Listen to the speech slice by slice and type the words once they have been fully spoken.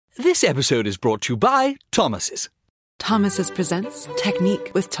This episode is brought to you by Thomas's. Thomas's presents Technique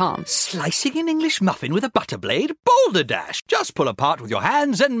with Tom. Slicing an English muffin with a butter blade? Boulder Dash! Just pull apart with your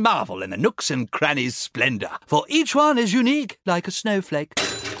hands and marvel in the nooks and crannies' splendor. For each one is unique like a snowflake.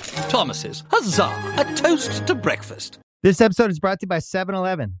 Thomas's. Huzzah! A toast to breakfast. This episode is brought to you by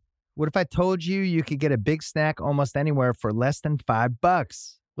 7-Eleven. What if I told you you could get a big snack almost anywhere for less than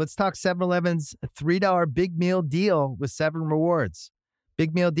 $5? Let's talk 7-Eleven's $3 big meal deal with 7 rewards.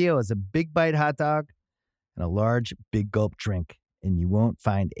 Big meal deal is a big bite hot dog and a large big gulp drink, and you won't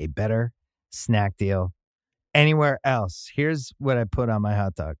find a better snack deal anywhere else. Here's what I put on my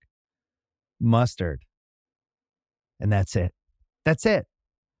hot dog: mustard. And that's it. That's it.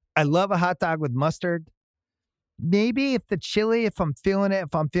 I love a hot dog with mustard. Maybe if I'm feeling it,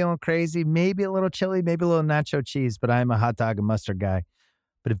 if I'm feeling crazy, maybe a little chili, maybe a little nacho cheese, but I'm a hot dog and mustard guy.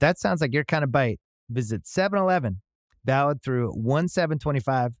 But if that sounds like your kind of bite, visit 7-Eleven, valid through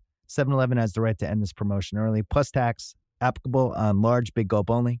 1/7/25. 7-Eleven has the right to end this promotion early, plus tax, applicable on large big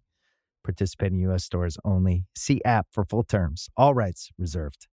gulp only. Participating U.S. stores only. See app for full terms. All rights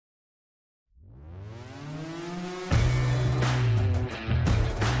reserved.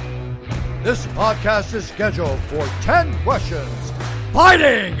 This podcast is scheduled for 10 questions.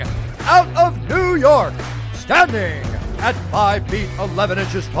 Fighting out of New York, standing at 5 feet 11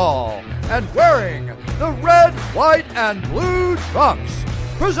 inches tall, and wearing the red, white, and blue trunks.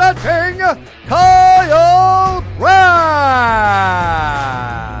 Presenting Kyle Brandt.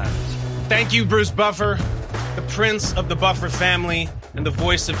 Thank you, Bruce Buffer, the prince of the Buffer family and the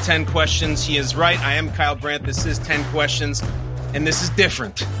voice of 10 questions. He is right. I am Kyle Brandt. This is 10 questions, and this is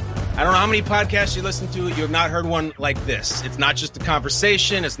different. I don't know how many podcasts you listen to. You have not heard one like this. It's not just a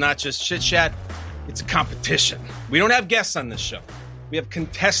conversation. It's not just chit chat. It's a competition. We don't have guests on this show. We have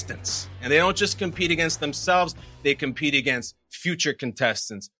contestants, and they don't just compete against themselves. They compete against future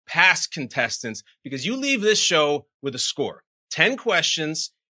contestants, past contestants, because you leave this show with a score. 10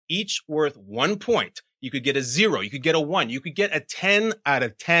 questions, each worth 1 point. You could get a 0. You could get a 1. You could get a 10 out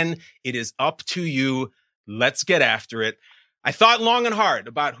of 10. It is up to you. Let's get after it. I thought long and hard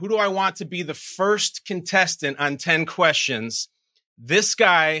about who do I want to be the first contestant on 10 questions. This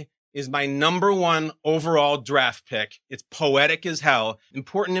guy is my number 1 overall draft pick. It's poetic as hell.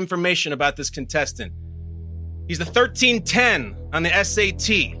 Important information about this contestant. He's the 1310 on the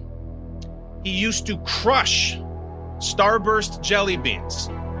SAT. He used to crush Starburst jelly beans.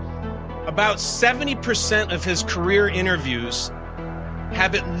 About 70% of his career interviews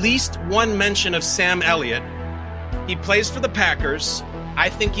have at least one mention of Sam Elliott. He plays for the Packers. I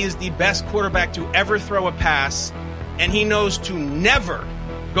think he is the best quarterback to ever throw a pass, and he knows to never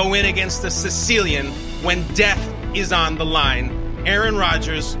go in against a Sicilian when death is on the line. Aaron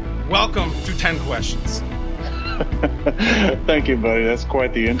Rodgers, welcome to 10 Questions. Thank you, buddy. That's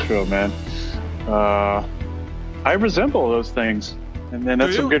quite the intro, man. I resemble those things, and then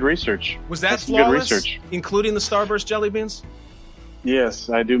that's some good research. Was that that's flawless, good research, including the Starburst jelly beans? Yes,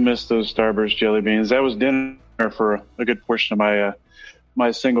 I do miss those Starburst jelly beans. That was dinner for a good portion of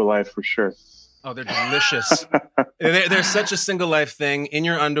my single life, for sure. Oh, they're delicious. They're such a single life thing. In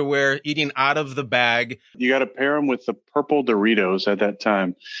your underwear, eating out of the bag. You got to pair them with the purple Doritos at that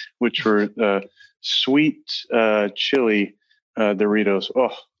time, which were sweet chili Doritos.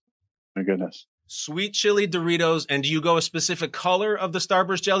 Oh, my goodness. Sweet chili Doritos. And do you go a specific color of the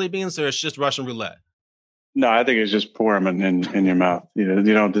Starburst jelly beans, or it's just Russian roulette? No, I think it's just pour them in your mouth. You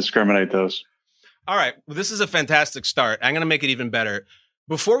don't discriminate those. All right. Well, this is a fantastic start. I'm going to make it even better.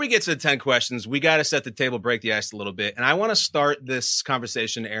 Before we get to the 10 questions, we got to set the table, break the ice a little bit. And I want to start this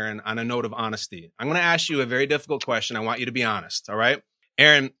conversation, Aaron, on a note of honesty. I'm going to ask you a very difficult question. I want you to be honest. All right.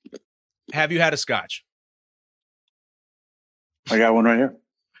 Aaron, have you had a scotch? I got one right here.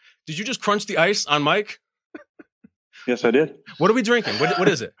 Did you just crunch the ice on Mike? Yes, I did. What are we drinking? What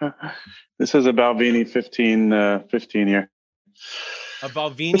is it? This is a Balvenie 15 year. A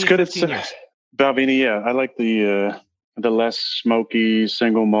Balvenie it's good. 15 years. Balvenie, yeah. I like the less smoky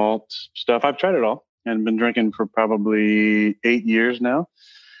single malt stuff. I've tried it all and been drinking for probably 8 years now.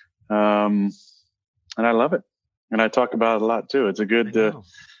 And I love it. And I talk about it a lot too. It's a good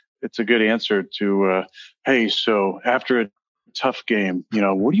answer to, hey, so after a tough game,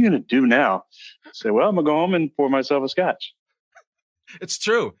 what are you going to do now? I say, well, I'm going to go home and pour myself a scotch. It's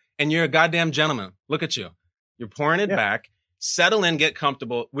true. And you're a goddamn gentleman. Look at you. You're pouring it back. Settle in, get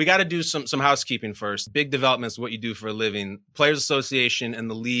comfortable. We got to do some housekeeping first. Big developments, what you do for a living. Players Association and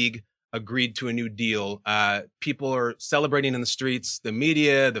the league agreed to a new deal. People are celebrating in the streets, the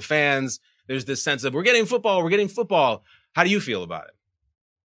media, the fans. There's this sense of we're getting football. How do you feel about it?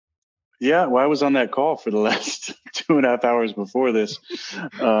 Yeah, well, I was on that call for the last 2.5 hours before this.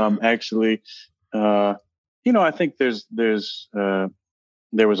 Actually, I think there was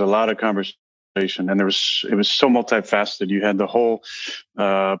a lot of conversation, and it was so multifaceted. You had the whole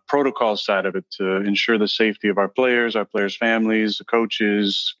protocol side of it to ensure the safety of our players' families, the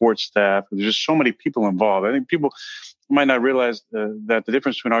coaches, sports staff. There's just so many people involved. I think people might not realize that the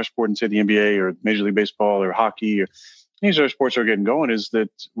difference between our sport and, say, the NBA or Major League Baseball or hockey or these other sports are getting going is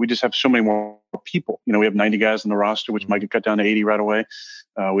that we just have so many more people. We have 90 guys on the roster, which might get cut down to 80 right away.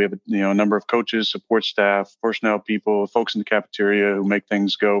 We have a number of coaches, support staff, personnel people, folks in the cafeteria who make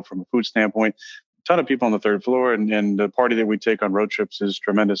things go from a food standpoint. A ton of people on the third floor, and the party that we take on road trips is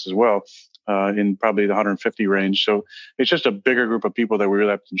tremendous as well, in probably the 150 range. So it's just a bigger group of people that we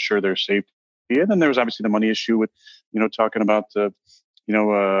really have to ensure their safety. And then there was obviously the money issue with, talking about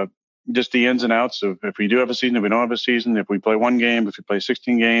just the ins and outs of if we do have a season, if we don't have a season, if we play one game, if we play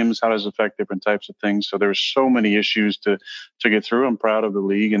 16 games, how does it affect different types of things? So there's so many issues to get through. I'm proud of the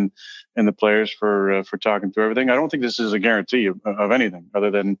league and the players for talking through everything. I don't think this is a guarantee of anything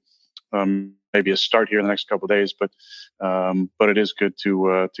other than maybe a start here in the next couple of days. But it is good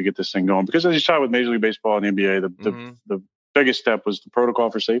to get this thing going, because as you saw with Major League Baseball and the NBA, the biggest step was the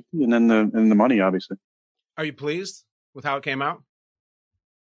protocol for safety, and then the money, obviously. Are you pleased with how it came out?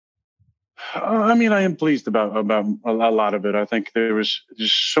 I am pleased about a lot of it. I think there was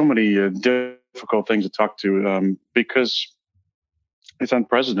just so many difficult things to talk to because it's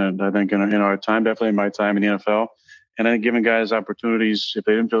unprecedented, I think, in our time, definitely in my time in the NFL. And I think giving guys opportunities, if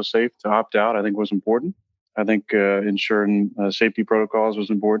they didn't feel safe, to opt out, I think was important. I think ensuring safety protocols was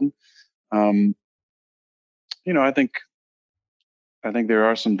important. I think there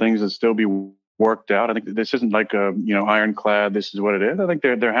are some things that still be worked out. I think this isn't like ironclad, this is what it is. I think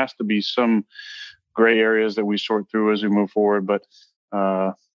there has to be some gray areas that we sort through as we move forward. But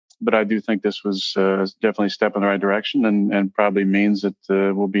I do think this was definitely a step in the right direction, and probably means that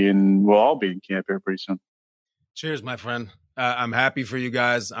we'll all be in camp here pretty soon. Cheers, my friend. I'm happy for you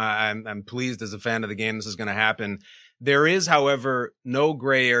guys. I'm pleased as a fan of the game this is going to happen. There is, however, no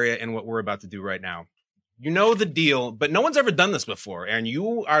gray area in what we're about to do right now. You know the deal, but no one's ever done this before. And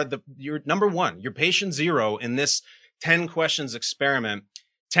you're number one. You're patient zero in this 10 questions experiment.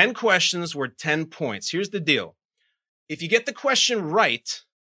 10 questions were 10 points. Here's the deal. If you get the question right,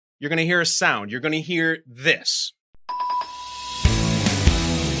 you're going to hear a sound. You're going to hear this.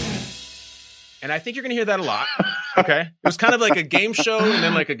 And I think you're going to hear that a lot. Okay. It was kind of like a game show and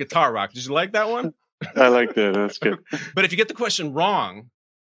then like a guitar rock. Did you like that one? I like that. That's good. But if you get the question wrong,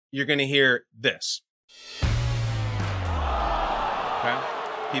 you're going to hear this. Okay.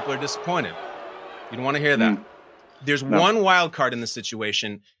 People are disappointed. You don't want to hear that. There's one wild card in this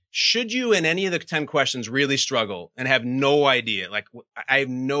situation. Should you in any of the 10 questions really struggle and have no idea, like I have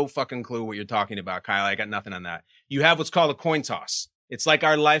no fucking clue what you're talking about, Kyle, I got nothing on that. You have what's called a coin toss. It's like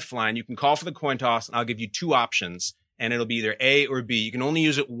our lifeline. You can call for the coin toss and I'll give you 2 options and it'll be either A or B. You can only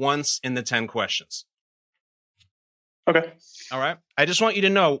use it once in the 10 questions. Okay. All right. I just want you to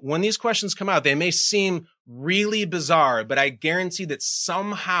know when these questions come out, they may seem really bizarre, but I guarantee that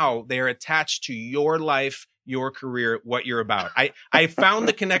somehow they are attached to your life, your career, what you're about. I found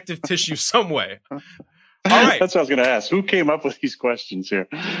the connective tissue some way. All right. That's what I was going to ask. Who came up with these questions here?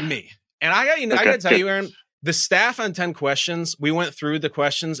 Me. And I got to tell you, Aaron, the staff on 10 questions, we went through the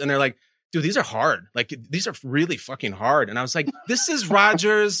questions and they're like, dude, these are hard. Like, these are really fucking hard. And I was like, this is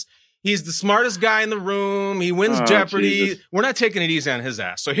Rodgers. He's the smartest guy in the room. He wins Jeopardy. Jesus. We're not taking it easy on his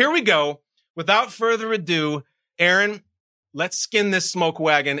ass. So here we go. Without further ado, Aaron, let's skin this smoke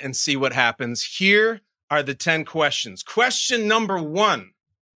wagon and see what happens. Here are the 10 questions. Question number 1.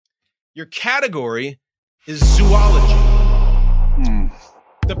 Your category is zoology.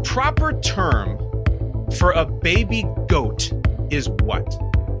 The proper term for a baby goat is what?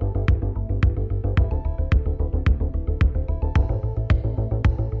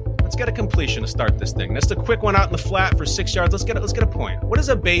 Let's get a completion to start this thing. That's a quick one out in the flat for 6 yards. Let's get a point. What is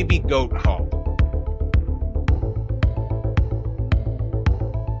a baby goat called?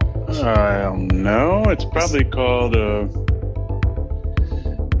 I don't know. It's probably called a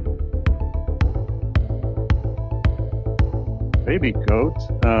baby goat.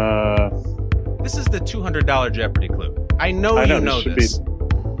 This is the $200 Jeopardy clue. I know you know this.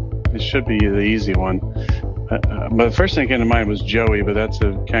 It should be the easy one. But the first thing that came to mind was Joey, but that's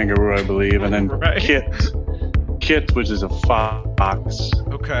a kangaroo, I believe. And then right. Kit, which is a fox.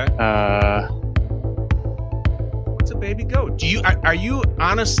 Okay. What's a baby goat? Are you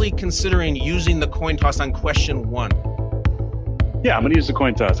honestly considering using the coin toss on question 1? Yeah, I'm going to use the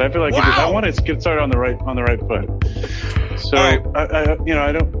coin toss. I feel like if I want to get started on the right foot. So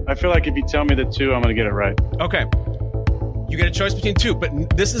I feel like if you tell me the two, I'm going to get it right. Okay. You get a choice between two, but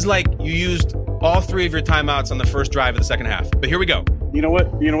this is like you used all three of your timeouts on the first drive of the second half. But here we go. You know what?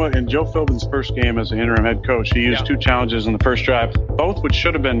 In Joe Philbin's first game as an interim head coach, he used two challenges in the first drive, both which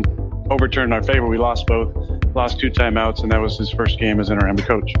should have been overturned in our favor. We lost both, lost two timeouts, and that was his first game as interim head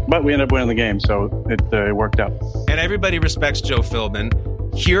coach. But we ended up winning the game, so it worked out. And everybody respects Joe Philbin.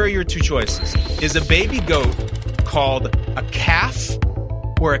 Here are your two choices. Is a baby goat called a calf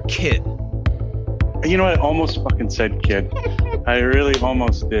or a kid? You know what? I almost fucking said kid. I really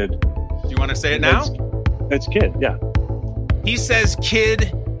almost did. Do you want to say it now? It's kid, yeah. He says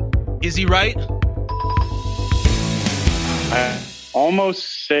kid. Is he right? I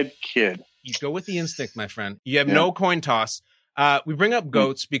almost said kid. You go with the instinct, my friend. You have no coin toss. We bring up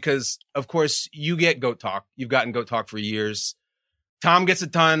goats because, of course, you get goat talk. You've gotten goat talk for years. Tom gets a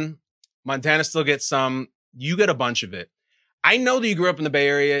ton. Montana still gets some. You get a bunch of it. I know that you grew up in the Bay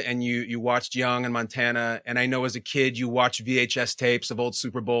Area and you watched Young and Montana. And I know as a kid, you watched VHS tapes of old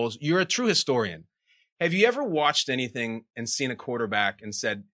Super Bowls. You're a true historian. Have you ever watched anything and seen a quarterback and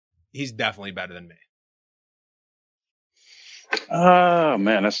said, he's definitely better than me? Oh,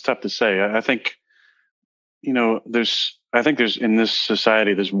 man, that's tough to say. I think, there's in this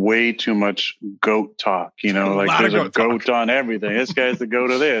society, there's way too much goat talk, like there's a goat on everything. This guy's the goat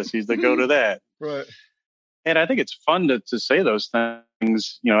of this. He's the goat of that. Right. And I think it's fun to say those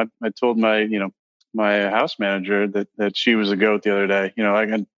things. I told my house manager that she was a goat the other day,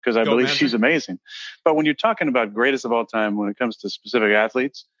 because I believe she's amazing. But when you're talking about greatest of all time, when it comes to specific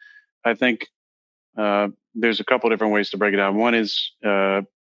athletes, I think there's a couple different ways to break it down. One is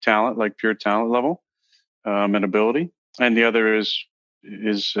talent, like pure talent level and ability, and the other is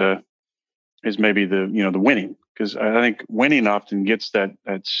maybe the winning. Because I think winning often gets that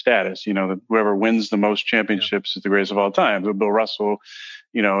status, that whoever wins the most championships is the greatest of all time. So Bill Russell,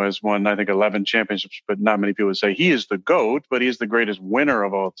 has won, I think, 11 championships, but not many people would say he is the GOAT, but he is the greatest winner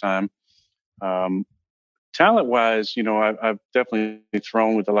of all time. Talent-wise, I've definitely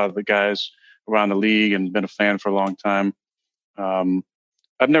thrown with a lot of the guys around the league and been a fan for a long time.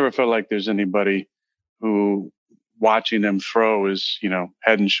 I've never felt like there's anybody who watching them throw is,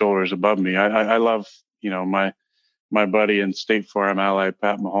 head and shoulders above me. I love, my buddy and State Farm ally,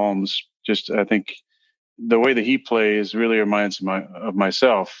 Pat Mahomes. I think the way that he plays really reminds me of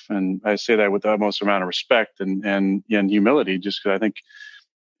myself. And I say that with the utmost amount of respect and humility, just because I think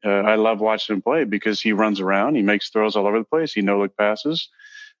I love watching him play because he runs around, he makes throws all over the place, he no-look passes,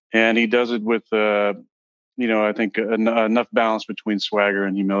 and he does it with, I think enough balance between swagger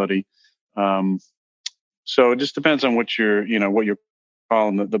and humility. So it just depends on what you're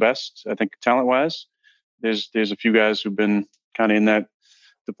calling the best. I think talent-wise, there's a few guys who've been kind of in that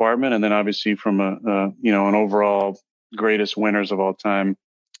department, and then obviously from an overall greatest winners of all time,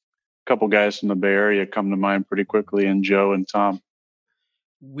 a couple guys from the Bay Area come to mind pretty quickly, and Joe and Tom.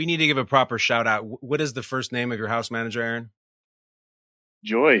 We need to give a proper shout out. What is the first name of your house manager, Aaron?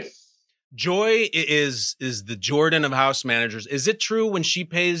 Joy. Joy is the Jordan of house managers. Is it true when she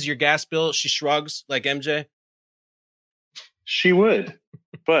pays your gas bill, she shrugs like MJ? She would,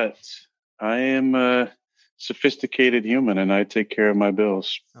 but I am a sophisticated human and I take care of my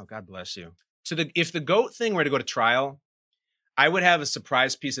bills. Oh, God bless you. So if the GOAT thing were to go to trial, I would have a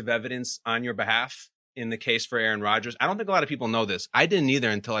surprise piece of evidence on your behalf in the case for Aaron Rodgers. I don't think a lot of people know this. I didn't either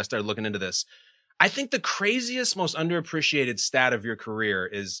until I started looking into this. I think the craziest, most underappreciated stat of your career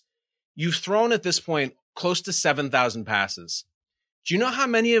is you've thrown at this point close to 7,000 passes. Do you know how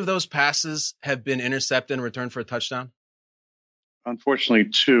many of those passes have been intercepted and returned for a touchdown? Unfortunately,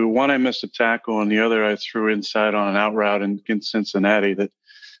 two. One, I missed a tackle, and the other I threw inside on an out route in Cincinnati that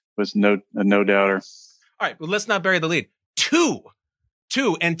was no doubter. All right, well, let's not bury the lead. Two.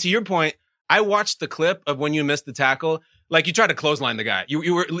 And to your point, I watched the clip of when you missed the tackle. Like you tried to clothesline the guy.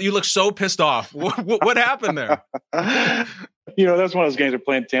 You look so pissed off. What happened there? That's one of those games. They're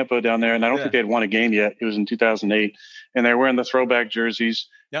playing Tampa down there, and I don't think they had won a game yet. It was in 2008, and they were wearing the throwback jerseys.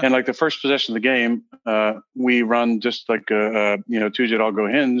 Yeah. And like the first possession of the game, we run just like a two-jet all-go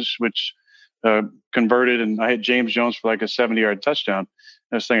hinge, which converted, and I hit James Jones for like a 70-yard touchdown.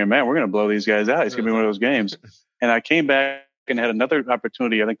 I was thinking, man, we're going to blow these guys out. It's going to be one of those games. And I came back and had another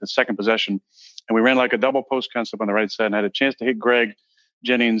opportunity, I think the second possession, and we ran like a double post concept on the right side and had a chance to hit Greg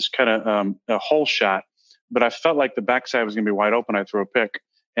Jennings kind of a hole shot, but I felt like the backside was going to be wide open. I threw a pick,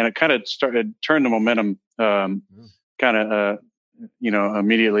 and it kind of turned the momentum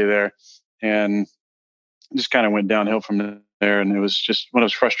immediately there, and just kind of went downhill from there, and it was just one of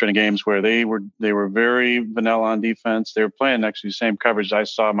those frustrating games where they were very vanilla on defense. They were playing actually the same coverage I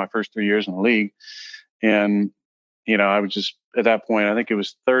saw my first 3 years in the league, and I was just at that point, I think it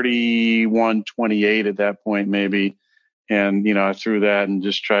was 31-28 at that point maybe, and I threw that and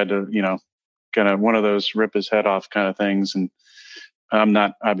just tried to kind of one of those rip his head off kind of things, and I'm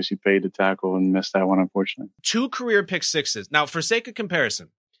not obviously paid to tackle and missed that one, unfortunately. 2 career pick sixes. Now, for sake of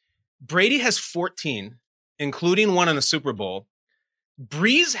comparison, Brady has 14, including one in the Super Bowl.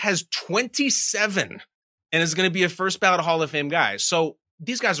 Breeze has 27 and is going to be a first ballot Hall of Fame guy. So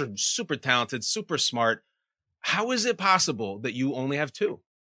these guys are super talented, super smart. How is it possible that you only have 2?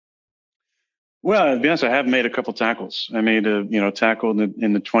 Well, to be honest, I have made a couple tackles. I made a tackle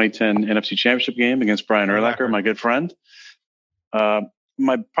in the 2010 NFC Championship game against Brian Urlacher, my good friend.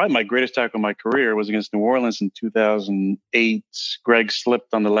 Probably my greatest tackle of my career was against New Orleans in 2008. Greg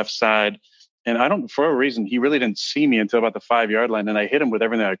slipped on the left side, and for a reason, he really didn't see me until about the 5-yard line, and I hit him with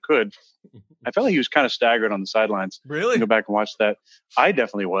everything I could. I felt like he was kind of staggered on the sidelines. Really? Go back and watch that. I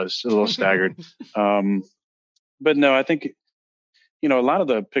definitely was a little staggered. But no, I think a lot of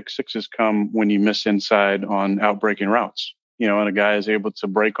the pick sixes come when you miss inside on outbreaking routes. And a guy is able to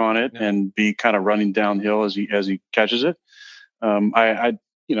break on it and be kind of running downhill as he catches it.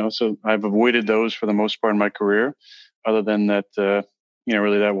 So I've avoided those for the most part in my career, other than that,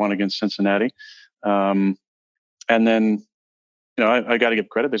 really that one against Cincinnati. And then, I got to give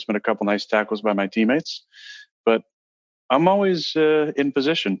credit. There's been a couple nice tackles by my teammates, but I'm always in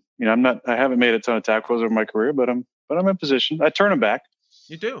position. I haven't made a ton of tackles over my career, but I'm in position. I turn them back.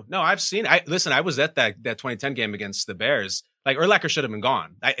 You do. No, I've seen. I was at that 2010 game against the Bears. Like, Urlacher should have been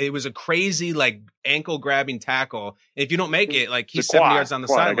gone. It was a crazy, ankle grabbing tackle. If you don't make it, he's 70 yards on the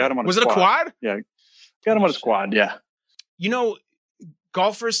sideline. Was it a quad? Yeah, got him on a quad. Yeah.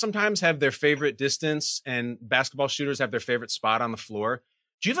 Golfers sometimes have their favorite distance, and basketball shooters have their favorite spot on the floor.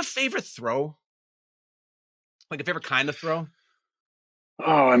 Do you have a favorite throw? Like a favorite kind of throw?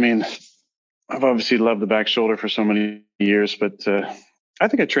 Oh, I mean, I've obviously loved the back shoulder for so many years, but I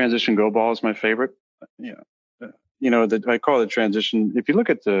think a transition go ball is my favorite. I call it transition. If you look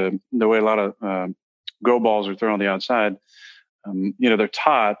at the way a lot of go balls are thrown on the outside, they're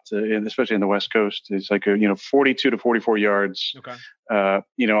taught, especially in the West Coast, it's 42 to 44 yards. Okay.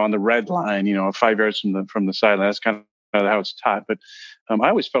 On the red line, 5 yards from the sideline. That's kind of how it's taught. But I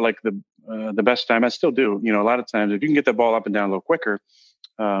always felt like the best time, I still do. A lot of times, if you can get the ball up and down a little quicker,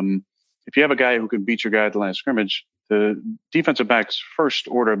 if you have a guy who can beat your guy at the line of scrimmage, the defensive back's first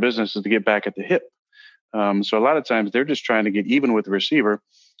order of business is to get back at the hip. So a lot of times they're just trying to get even with the receiver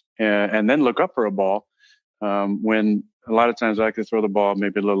and then look up for a ball. When a lot of times I like to throw the ball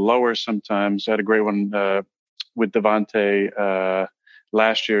maybe a little lower sometimes. I had a great one with Devontae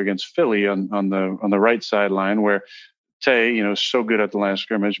last year against Philly on the right sideline where Tay, so good at the line of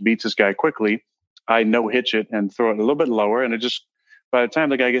scrimmage, beats this guy quickly. I no-hitch it and throw it a little bit lower, and it just, by the time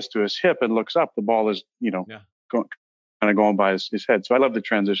the guy gets to his hip and looks up, the ball is, going by his head. So I love the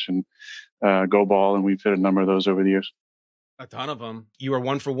transition go ball, and we've hit a number of those over the years. A ton of them. You are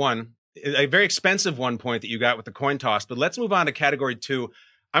 1 for 1. A very expensive 1 point that you got with the coin toss, but let's move on to category 2.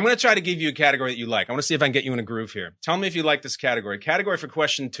 I'm going to try to give you a category that you like. I want to see if I can get you in a groove here. Tell me if you like this category. Category for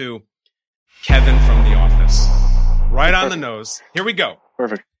question 2, Kevin from The Office. Right on the nose. Here we go.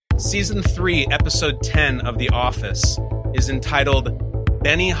 Perfect. Season 3, episode 10 of The Office is entitled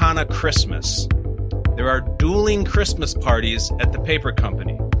Benihana Christmas. There are dueling Christmas parties at the paper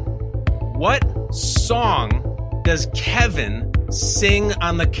company. What song does Kevin sing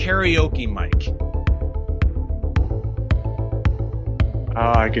on the karaoke mic?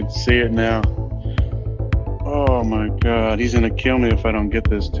 Oh, I can see it now. Oh my God, he's gonna kill me if I don't get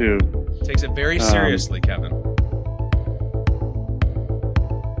this too. Takes it very seriously, Kevin.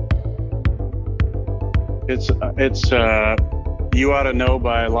 It's You Ought to Know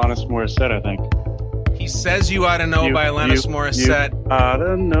by Alanis Morissette, I think. He says You Ought to Know by Alanis Morissette. You ought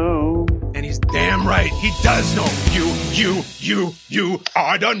to know. And he's damn right. He does know. You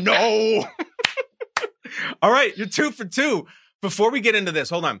ought to know. All right, you're 2 for 2. Before we get into this,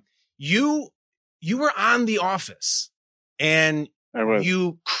 hold on. You were on The Office, and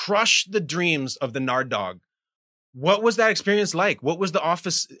you crushed the dreams of the Nard Dog. What was that experience like? What was The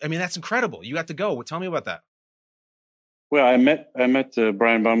Office? I mean, that's incredible. You got to go. Tell me about that. Well, I met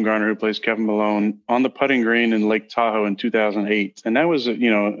Brian Baumgartner, who plays Kevin Malone, on the putting green in Lake Tahoe in 2008. And that was,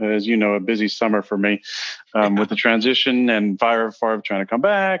 as you know, a busy summer for me with the transition and Favre trying to come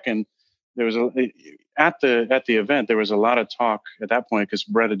back. And there was at the event, there was a lot of talk at that point because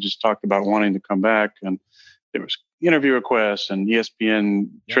Brett had just talked about wanting to come back. And there was interview requests, and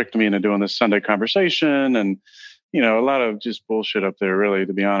ESPN tricked me into doing this Sunday Conversation. And a lot of just bullshit up there, really,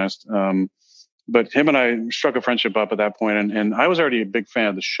 to be honest. But him and I struck a friendship up at that point, and I was already a big fan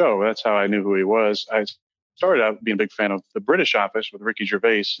of the show. That's how I knew who he was. I started out being a big fan of The British Office with Ricky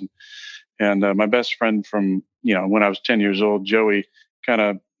Gervais, and my best friend from when I was 10 years old, Joey, kind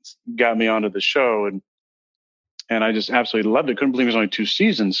of got me onto the show, and I just absolutely loved it. Couldn't believe it was only 2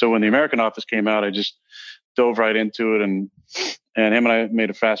 seasons. So when The American Office came out, I just dove right into it, and him and I made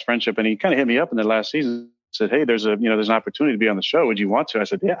a fast friendship. And he kind of hit me up in the last season, said, "Hey, there's an opportunity to be on the show. Would you want to?" I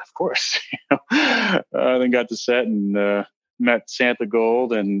said, "Yeah, of course." Then got to set and met Santa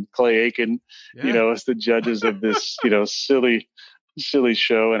Gold and Clay Aiken, as the judges of this, silly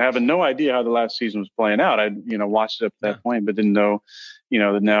show, and having no idea how the last season was playing out. I watched it up at that point, but didn't know,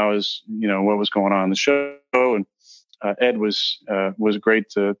 that now is what was going on in the show. And Ed was great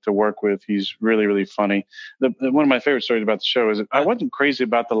to work with. He's really, really funny. One of my favorite stories about the show is that I wasn't crazy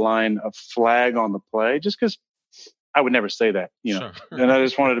about the line of "flag on the play," just because I would never say that, Sure. and I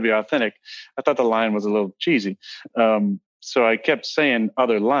just wanted to be authentic. I thought the line was a little cheesy. So I kept saying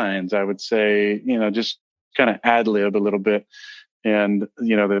other lines. I would say, just kind of ad lib a little bit. And,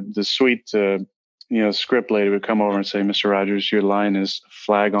 the sweet, script lady would come over and say, "Mr. Rogers, your line is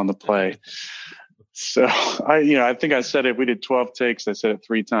flag on the play." So I think I said it. We did 12 takes. I said it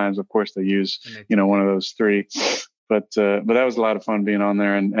 3 times. Of course, they use, one of those 3. But that was a lot of fun being on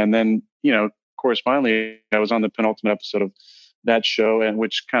there. And then, correspondingly, I was on the penultimate episode of that show, and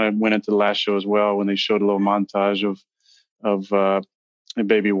which kind of went into the last show as well, when they showed a little montage of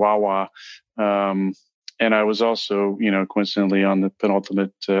baby Wawa. And I was also, coincidentally on the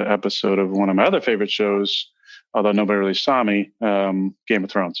penultimate episode of one of my other favorite shows, although nobody really saw me, Game of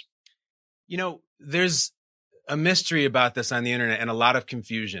Thrones. There's a mystery about this on the internet and a lot of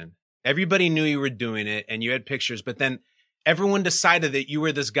confusion. Everybody knew you were doing it and you had pictures, but then everyone decided that you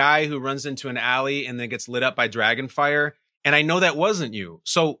were this guy who runs into an alley and then gets lit up by dragon fire. And I know that wasn't you.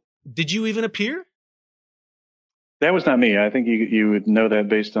 So did you even appear? That was not me. I think you would know that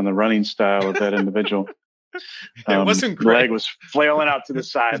based on the running style of that individual. It wasn't great. The leg was flailing out to the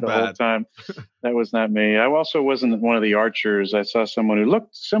side the whole time. That was not me. I also wasn't one of the archers. I saw someone who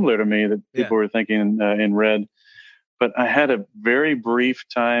looked similar to me that people were thinking in red. But I had a very brief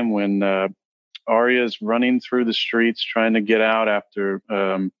time when Arya's running through the streets trying to get out after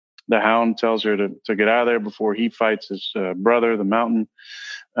the Hound tells her to get out of there before he fights his brother, the Mountain.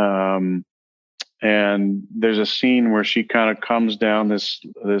 And there's a scene where she kind of comes down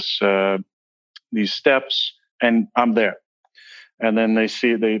these steps, and I'm there. And then they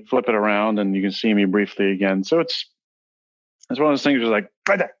flip it around, and you can see me briefly again. So it's one of those things where like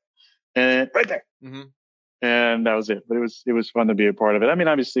right there and right there. Mm-hmm. And that was it. But it was fun to be a part of it. I mean,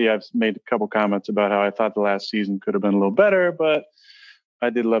 obviously I've made a couple comments about how I thought the last season could have been a little better, but I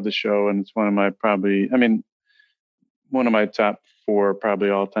did love the show. And it's one of my top 4 probably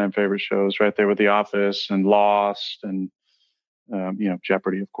all-time favorite shows, right there with The Office and Lost and,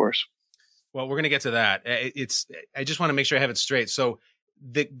 Jeopardy, of course. Well, we're going to get to that. I just want to make sure I have it straight. So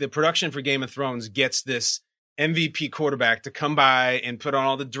the production for Game of Thrones gets this MVP quarterback to come by and put on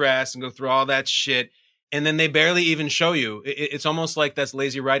all the dress and go through all that shit. And then they barely even show you. It's almost like that's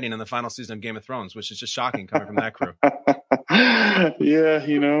lazy writing in the final season of Game of Thrones, which is just shocking coming from that crew.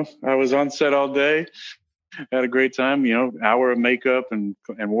 Yeah, I was on set all day. Had a great time, hour of makeup and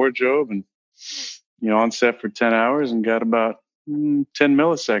wardrobe, and, on set for 10 hours and got about 10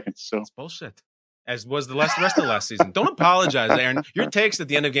 milliseconds. So it's bullshit, as was the rest of the last season. Don't apologize, Aaron. Your takes at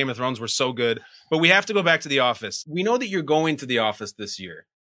the end of Game of Thrones were so good, but we have to go back to The Office. We know that you're going to The Office this year.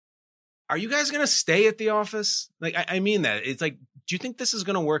 Are you guys going to stay at The Office? Like, I mean that. It's like, do you think this is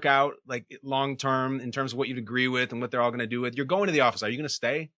going to work out, like, long term in terms of what you'd agree with and what they're all going to do with? You're going to The Office. Are you going to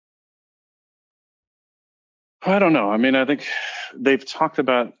stay? I don't know. I mean, I think they've talked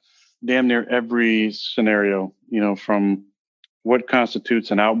about damn near every scenario, from what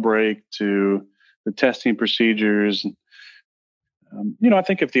constitutes an outbreak to the testing procedures. I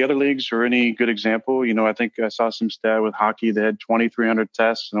think if the other leagues are any good example, I think I saw some stat with hockey. They had 2,300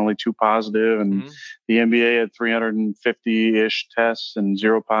 tests and only 2 positive, and the NBA had 350-ish tests and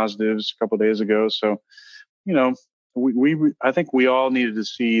 0 positives a couple of days ago. So, I think we all needed to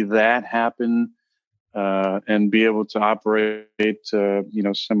see that happen and be able to operate,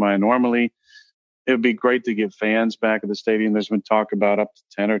 semi-normally. It would be great to get fans back at the stadium. There's been talk about up to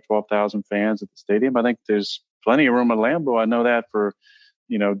 10 or 12,000 fans at the stadium. I think there's plenty of room at Lambeau. I know that for,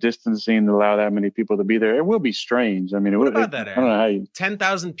 distancing to allow that many people to be there. It will be strange. I mean, what about that, Aaron? I don't know how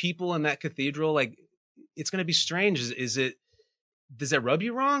 10,000 people in that cathedral, like, it's going to be strange. Does that rub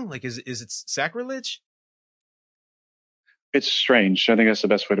you wrong? Like, is it sacrilege? It's strange. I think that's the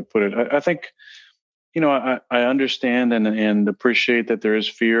best way to put it. I think I understand and appreciate that there is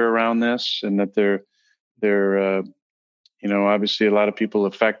fear around this, and that there obviously a lot of people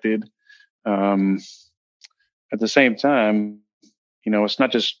affected. At the same time, it's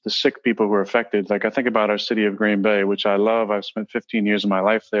not just the sick people who are affected. Like, I think about our city of Green Bay, which I love. I've spent 15 years of my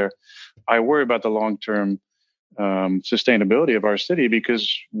life there. I worry about the long-term sustainability of our city, because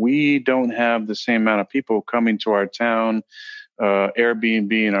we don't have the same amount of people coming to our town,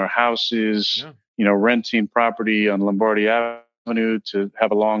 Airbnb in our houses, renting property on Lombardi Avenue to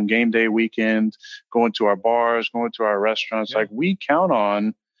have a long game day weekend, going to our bars, going to our restaurants. Like, we count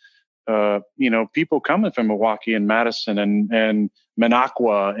on people coming from Milwaukee and Madison and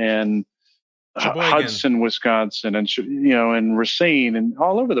Minocqua and Hudson, Wisconsin, and and Racine and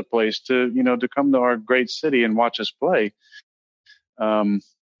all over the place to come to our great city and watch us play. I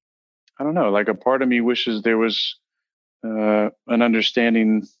don't know. Like, a part of me wishes there was an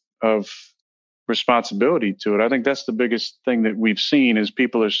understanding of responsibility to it. I think that's the biggest thing that we've seen, is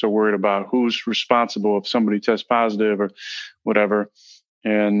people are so worried about who's responsible if somebody tests positive or whatever.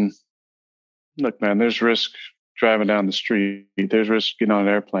 And look, man, there's risk driving down the street. There's risk getting on an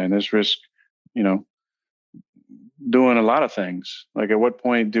airplane. There's risk, doing a lot of things. Like, at what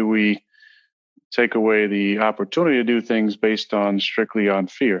point do we take away the opportunity to do things based on strictly on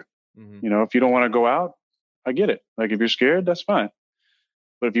fear? Mm-hmm. If you don't want to go out, I get it. Like, if you're scared, that's fine.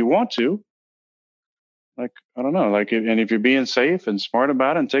 But if you want to, like, I don't know, like, and if you're being safe and smart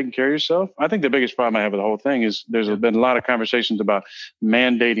about it and taking care of yourself, I think the biggest problem I have with the whole thing is there's been a lot of conversations about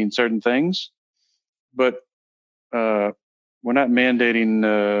mandating certain things, but we're not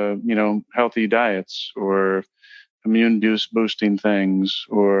mandating, healthy diets or immune boosting things,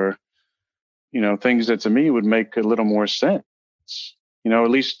 or, things that to me would make a little more sense. At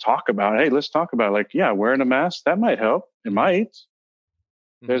least talk about, hey, let's talk about, like, wearing a mask, that might help. It might.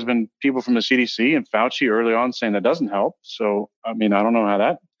 There's been people from the CDC and Fauci early on saying that doesn't help. So, I mean, I don't know how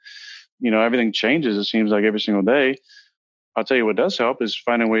that, everything changes, it seems like, every single day. I'll tell you what does help is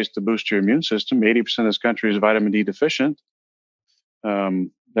finding ways to boost your immune system. 80% of this country is vitamin D deficient.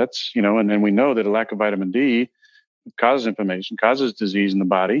 That's, and then we know that a lack of vitamin D causes inflammation, causes disease in the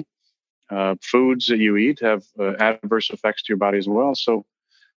body. Foods that you eat have adverse effects to your body as well. So,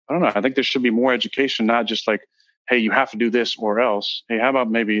 I don't know. I think there should be more education, not just like, hey, you have to do this or else. Hey, how about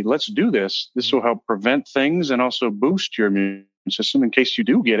maybe let's do this? This will help prevent things and also boost your immune system in case you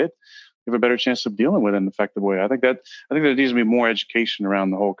do get it. You have a better chance of dealing with it in an effective way. I think there needs to be more education around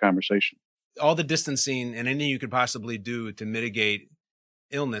the whole conversation. All the distancing and anything you could possibly do to mitigate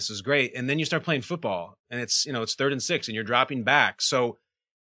illness is great. And then you start playing football, and it's 3rd and 6 and you're dropping back. So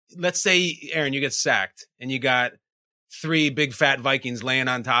let's say, Aaron, you get sacked and you got 3 big fat Vikings laying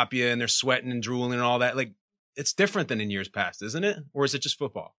on top of you and they're sweating and drooling and all that. Like, it's different than in years past, isn't it? Or is it just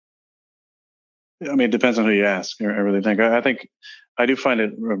football? I mean, it depends on who you ask. I really think. I think I do find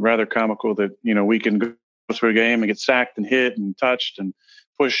it rather comical that, we can go through a game and get sacked and hit and touched and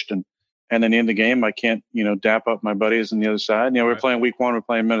pushed. And then in the game, I can't, dap up my buddies on the other side. We're playing week 1, we're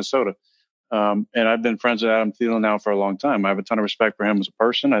playing Minnesota. And I've been friends with Adam Thielen now for a long time. I have a ton of respect for him as a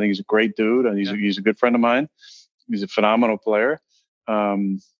person. I think he's a great dude. And he's a good friend of mine. He's a phenomenal player.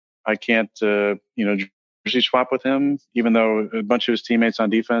 I can't, jersey swap with him, even though a bunch of his teammates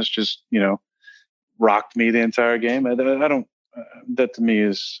on defense just, rocked me the entire game. I don't, that to me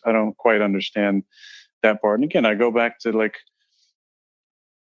is, I don't quite understand that part. And again, I go back to like,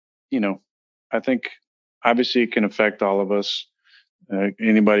 I think obviously it can affect all of us.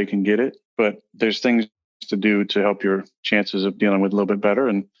 Anybody can get it, but there's things to do to help your chances of dealing with a little bit better.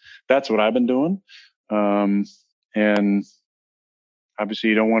 And that's what I've been doing. And obviously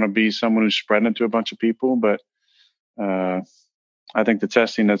you don't want to be someone who's spreading it to a bunch of people, but I think the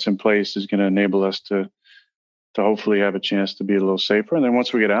testing that's in place is going to enable us to hopefully have a chance to be a little safer. And then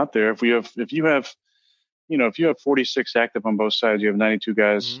once we get out there, if you have 46 active on both sides, you have 92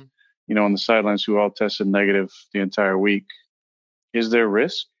 guys, on the sidelines who all tested negative the entire week. Is there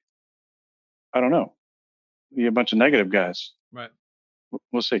risk? I don't know. You have a bunch of negative guys. Right.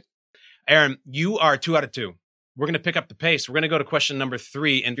 We'll see. Aaron, you are 2 out of 2. We're going to pick up the pace. We're going to go to question number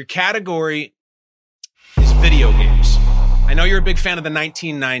 3. And your category is video games. I know you're a big fan of the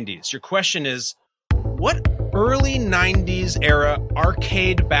 1990s. Your question is, what early 90s era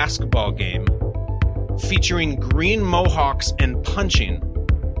arcade basketball game featuring green mohawks and punching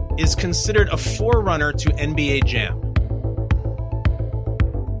is considered a forerunner to NBA Jam?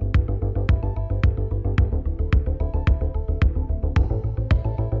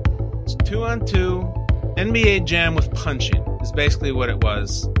 It's 2-on-2. NBA Jam with punching is basically what it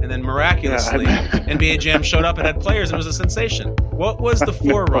was. And then miraculously, NBA Jam showed up and had players and it was a sensation. What was the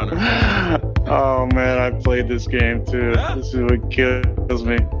forerunner? Oh man, I played this game too. This is what kills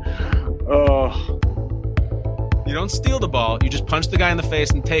me. Oh. You don't steal the ball. You just punch the guy in the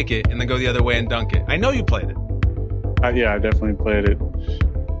face and take it, and then go the other way and dunk it. I know you played it. Yeah, I definitely played it.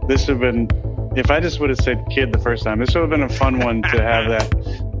 This would have been, if I just would have said kid the first time, this would have been a fun one to have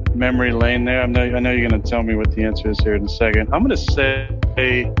that memory lane there. I know you're going to tell me what the answer is here in a second. I'm going to say,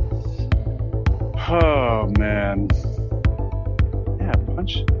 oh man. Yeah,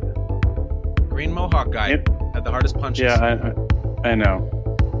 punch. Green Mohawk guy had the hardest punches. Yeah, I know.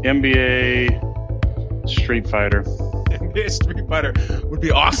 NBA Street Fighter. NBA Street Fighter would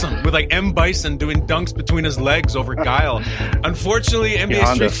be awesome with like M. Bison doing dunks between his legs over Guile. Unfortunately,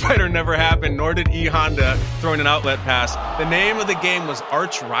 NBA Street Fighter never happened, nor did E. Honda throwing an outlet pass. The name of the game was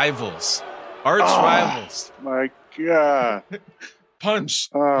Arch Rivals. Arch Rivals. My God. Punch.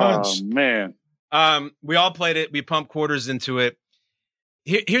 Oh, man. We all played it. We pumped quarters into it.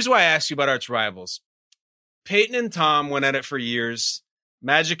 Here's why I asked you about Arch Rivals. Peyton and Tom went at it for years.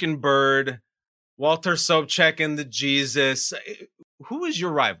 Magic and Bird, Walter Sobchak and the Jesus. Who is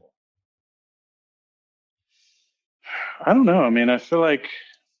your rival? I don't know. I mean, I feel like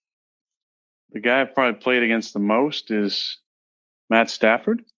the guy I've probably played against the most is Matt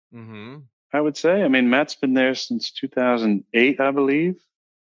Stafford, I would say. I mean, Matt's been there since 2008, I believe,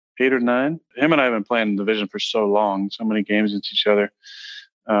 8 or 9. Him and I have been playing the division for so long, so many games against each other.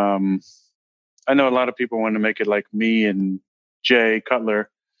 I know a lot of people want to make it like me and Jay Cutler,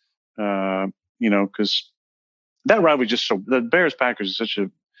 because that rivalry just so, the Bears-Packers is such a,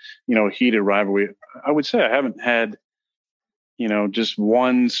 heated rivalry. I would say I haven't had, just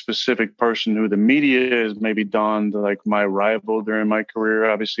one specific person who the media has maybe donned like my rival during my career.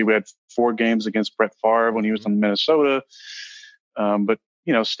 Obviously, we had 4 games against Brett Favre when he was in Minnesota. But,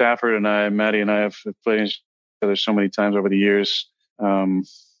 Stafford and I, Matty and I have played each other so many times over the years.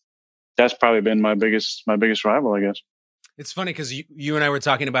 That's probably been my biggest rival, I guess. It's funny because you and I were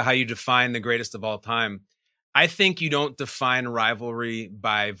talking about how you define the greatest of all time. I think you don't define rivalry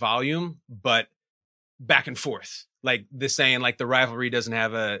by volume, but back and forth. Like this saying, like the hammer doesn't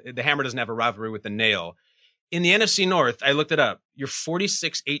have a rivalry with the nail. In the NFC North, I looked it up. You're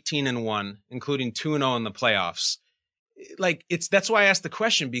 46-18-1, including 2-0 in the playoffs. That's why I asked the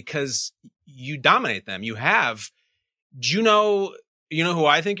question, because you dominate them. You have. Do you know who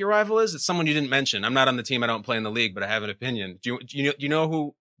I think your rival is? It's someone you didn't mention. I'm not on the team. I don't play in the league, but I have an opinion. Do you know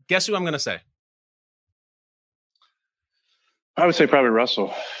who? Guess who I'm going to say? I would say probably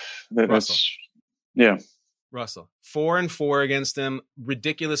Russell. Russell. Yeah. Russell. 4-4 against him.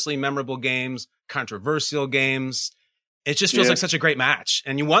 Ridiculously memorable games, controversial games. It just feels like such a great match.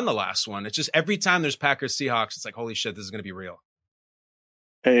 And you won the last one. It's just every time there's Packers Seahawks, it's like, holy shit, this is going to be real.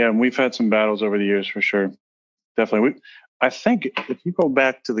 Hey, we've had some battles over the years for sure. Definitely. I think if you go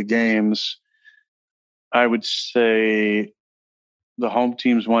back to the games, I would say the home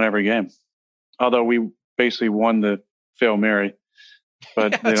teams won every game. Although we basically won the Hail Mary,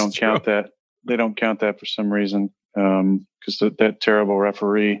 but they don't count that. They don't count that for some reason because that terrible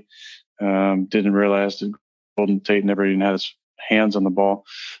referee didn't realize that Golden Tate never even had his hands on the ball.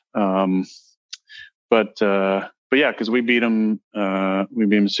 But yeah, because we beat them. We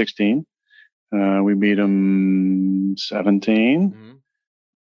beat them 16. We beat them 17. Mm-hmm.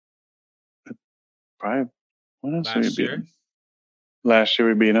 Probably. What else did we beat them? Last year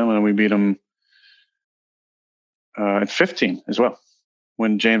we beat them, and we beat them at 15 as well,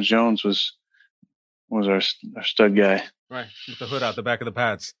 when James Jones was our stud guy. Right, with the hood out the back of the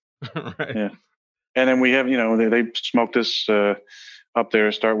pads. Right. Yeah, and then we have they smoked us up there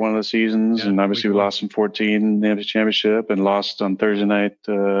to start one of the seasons, and obviously we lost in 14 in the NFC Championship and lost on Thursday night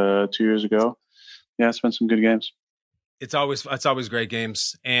 2 years ago. Yeah, it's been some good games. It's always great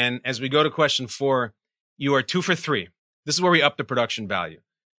games. And as we go to question 4, you are 2 for 3. This is where we up the production value.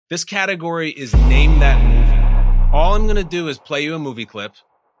 This category is Name That Movie. All I'm going to do is play you a movie clip.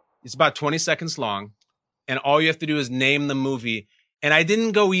 It's about 20 seconds long. And all you have to do is name the movie. And I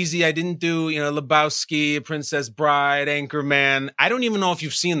didn't go easy. I didn't do, Lebowski, Princess Bride, Anchorman. I don't even know if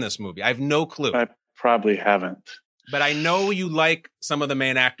you've seen this movie. I have no clue. I probably haven't. But I know you like some of the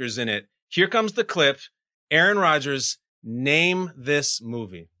main actors in it. Here comes the clip. Aaron Rodgers, name this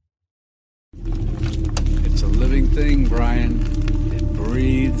movie. It's a living thing, Brian. It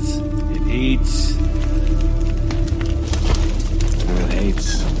breathes, it eats, and it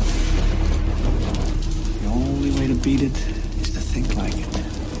hates. The only way to beat it is to think like it.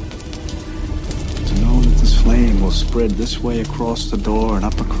 To know that this flame will spread this way across the door and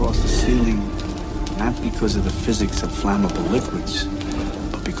up across the ceiling, not because of the physics of flammable liquids,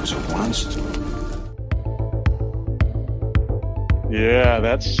 but because it wants to. Yeah,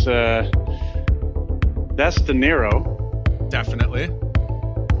 that's That's De Niro. Definitely.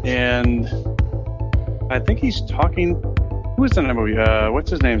 And I think he's talking. Who is in that movie? What's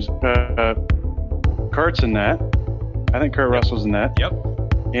his name? Kurt's in that. I think Kurt Russell's in that. Yep.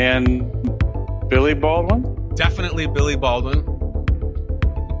 And Billy Baldwin. Definitely Billy Baldwin.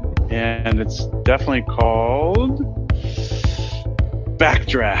 And it's definitely called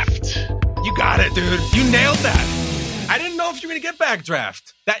Backdraft. You got it, dude. You nailed that. I didn't know if you were going to get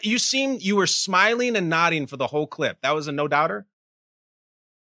Backdraft. That you were smiling and nodding for the whole clip. That was a no-doubter?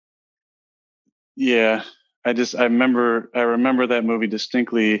 Yeah. I remember that movie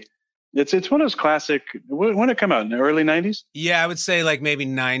distinctly. It's one of those classic. When did it come out? In the early 90s? Yeah, I would say like maybe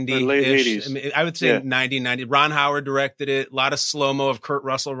 90. Or late 80s. I mean, I would say 90. Ron Howard directed it. A lot of slow-mo of Kurt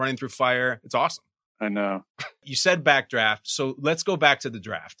Russell running through fire. It's awesome. I know. You said Backdraft, so let's go back to the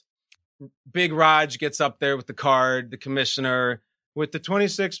draft. Big Raj gets up there with the card, the commissioner. With the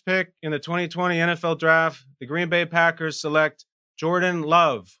 26th pick in the 2020 NFL Draft, the Green Bay Packers select Jordan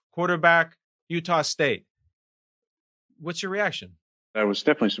Love, quarterback, Utah State. What's your reaction? I was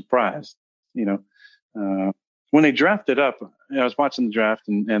definitely surprised. When they drafted up, I was watching the draft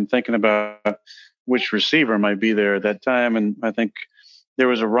and thinking about which receiver might be there at that time. And I think there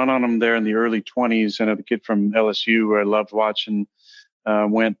was a run on him there in the early 20s. I know the kid from LSU, who I loved watching,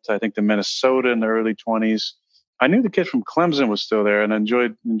 went, I think, to Minnesota in the early 20s. I knew the kid from Clemson was still there, and I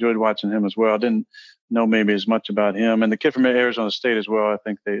enjoyed watching him as well. I didn't know maybe as much about him. And the kid from Arizona State as well, I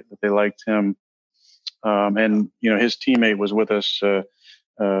think they liked him. And his teammate was with us,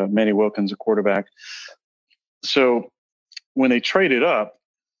 Manny Wilkins, a quarterback. So when they traded up,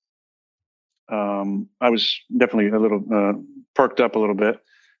 I was definitely a little perked up a little bit.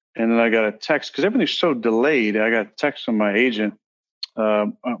 And then I got a text, because everything's so delayed. I got a text from my agent,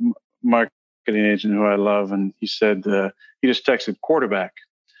 marketing agent, who I love, and he said he just texted quarterback.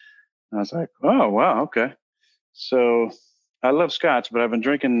 And I was like, oh, wow, okay. So I love scotch, but I've been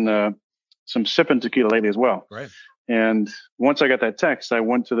drinking some sipping tequila lately as well. Right. And once I got that text, I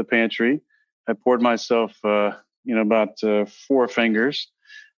went to the pantry. I poured myself, about 4 fingers,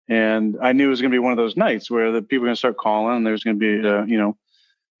 and I knew it was going to be one of those nights where the people are going to start calling, and there's going to be,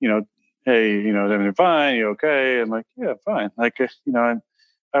 hey, everything fine? You okay? I'm like, yeah, fine. Like,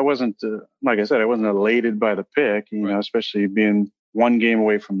 I wasn't, like I said, I wasn't elated by the pick, Right. Especially being one game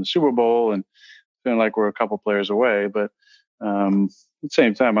away from the Super Bowl and feeling like we're a couple players away. But at the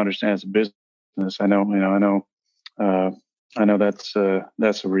same time, I understand it's a business. I know that's a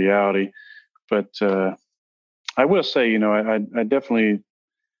reality. But I will say, I definitely,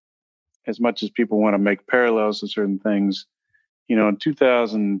 as much as people want to make parallels to certain things, in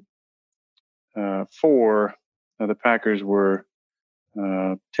 2004, the Packers were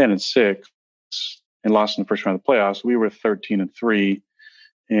 10-6 and lost in the first round of the playoffs. We were 13-3,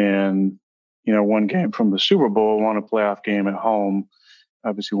 and one game from the Super Bowl, won a playoff game at home.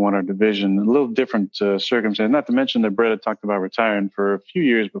 Obviously, won our division. A little different circumstance. Not to mention that Brett had talked about retiring for a few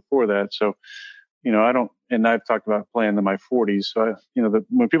years before that. So, and I've talked about playing in my 40s. So,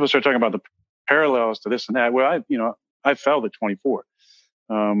 when people start talking about the parallels to this and that, well, I fell at 24.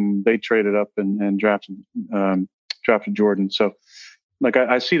 They traded up and drafted Jordan. So, like,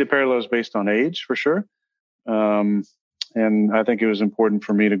 I see the parallels based on age for sure. And I think it was important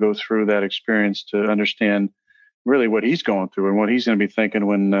for me to go through that experience to understand really what he's going through and what he's going to be thinking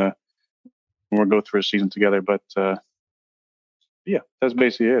when we'll go through a season together. But yeah, that's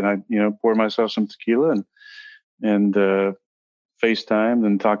basically it. I poured myself some tequila and FaceTimed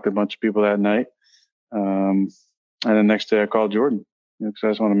and talked to a bunch of people that night. And the next day I called Jordan because I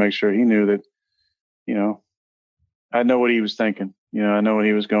just want to make sure he knew that I know what he was thinking. I know what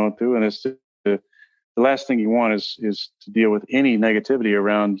he was going through, and it's the last thing you want is to deal with any negativity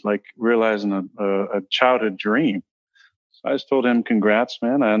around like realizing a childhood dream. So I just told him, congrats,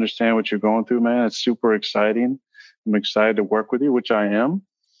 man. I understand what you're going through, man. It's super exciting. I'm excited to work with you, which I am.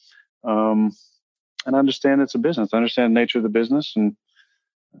 And I understand it's a business. I understand the nature of the business, and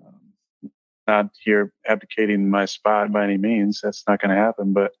not here abdicating my spot by any means. That's not going to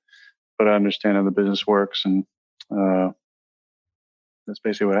happen, but I understand how the business works, and that's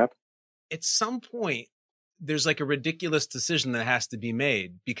basically what happened. At some point, there's like a ridiculous decision that has to be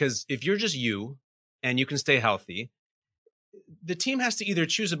made, because if you're just you and you can stay healthy, the team has to either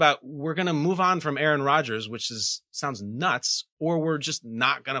choose about we're going to move on from Aaron Rodgers, which sounds nuts, or we're just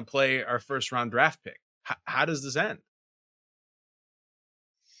not going to play our first round draft pick. How does this end?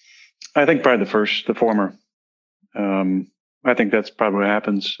 I think probably the former. I think that's probably what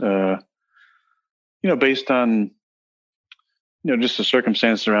happens. Based on just the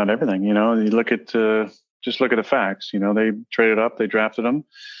circumstances around everything. You look at just look at the facts. They traded up, they drafted him.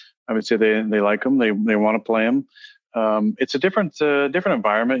 would say they like him. They want to play him. It's a different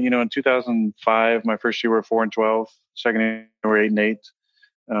environment. In 2005, my first year we were 4-12. Second year we were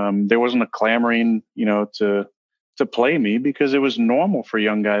 8-8. There wasn't a clamoring, to play me because it was normal for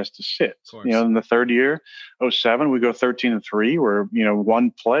young guys to sit. In the third year, 2007, we go 13-3. We're one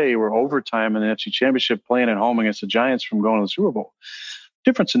play, we're overtime in the NFC Championship, playing at home against the Giants from going to the Super Bowl.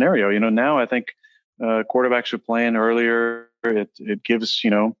 Different scenario. Now I think quarterbacks are playing earlier. It gives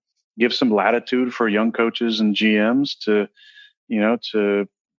some latitude for young coaches and GMs to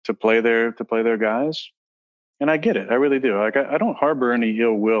play their guys. And I get it. I really do. Like, I don't harbor any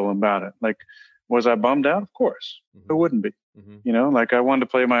ill will about it. Like, was I bummed out? Of course. Mm-hmm. Who wouldn't be? Mm-hmm. Like, I wanted to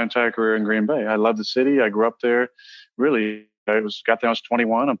play my entire career in Green Bay. I love the city. I grew up there. Really, got there. I was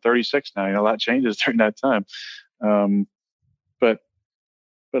 21. I'm 36 now. A lot changes during that time. But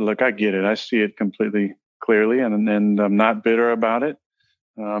look, I get it. I see it completely clearly, and I'm not bitter about it.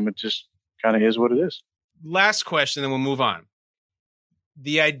 It just kind of is what it is. Last question, then we'll move on.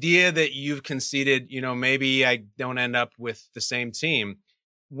 The idea that you've conceded, maybe I don't end up with the same team.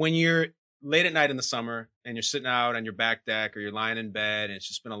 When you're late at night in the summer and you're sitting out on your back deck or you're lying in bed and it's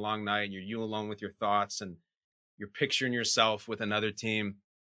just been a long night and you're you alone with your thoughts and you're picturing yourself with another team,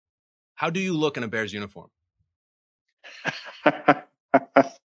 how do you look in a Bears uniform?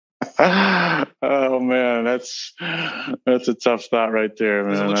 Oh man, that's a tough thought right there,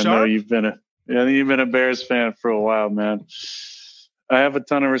 man. I know you've been a Bears fan for a while, man. I have a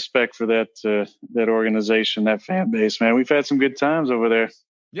ton of respect for that organization, that fan base, man. We've had some good times over there.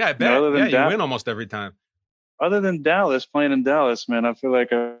 Yeah, I bet. You win almost every time. Other than Dallas, playing in Dallas, man, I feel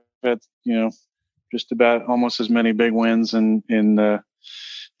like I've had just about almost as many big wins in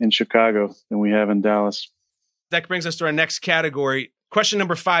Chicago than we have in Dallas. That brings us to our next category. Question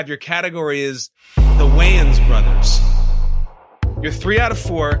number 5, your category is the Wayans brothers. You're 3 out of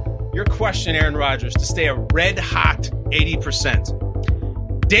 4. Your question, Aaron Rodgers, to stay a red hot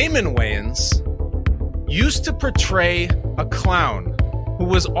 80%. Damon Wayans used to portray a clown who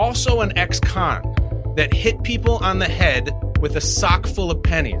was also an ex-con that hit people on the head with a sock full of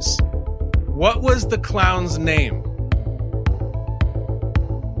pennies. What was the clown's name?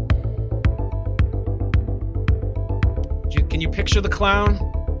 Can you picture the clown?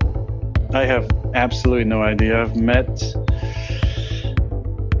 I have absolutely no idea. I've met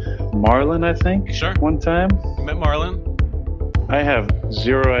Marlon, I think. Sure. One time. You met Marlon? I have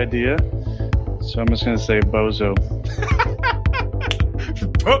zero idea. So I'm just going to say Bozo.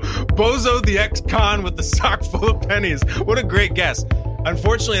 Bozo the ex-con with the sock full of pennies. What a great guess.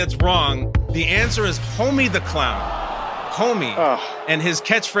 Unfortunately, that's wrong. The answer is Homie the Clown. Homie. Oh. And his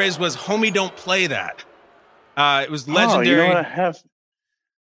catchphrase was, "Homie, don't play that." It was legendary. You know what I have?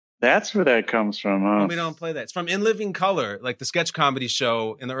 That's where that comes from, huh? Homie, don't play that. It's from In Living Color, like the sketch comedy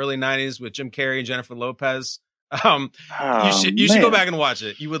show in the early 90s with Jim Carrey and Jennifer Lopez. You should go back and watch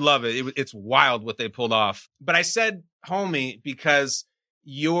it. You would love it. It's wild what they pulled off. But I said Homie because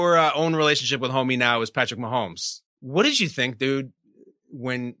your own relationship with Homie now is Patrick Mahomes. What did you think, dude,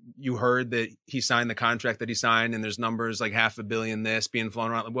 when you heard that he signed the contract that he signed and there's numbers like $500 million this being flown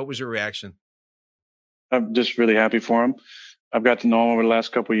around? What was your reaction? I'm just really happy for him. I've got to know him over the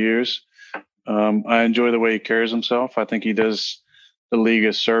last couple of years. I enjoy the way he carries himself. I think he does the league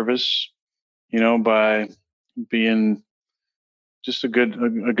a service, by being just a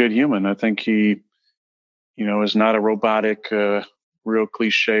good human. I think he, is not a robotic, real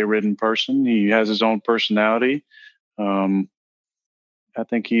cliche-ridden person. He has his own personality. I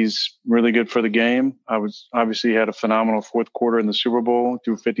think he's really good for the game. He had a phenomenal fourth quarter in the Super Bowl,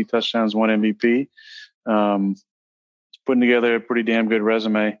 threw 50 touchdowns, won MVP. Putting together a pretty damn good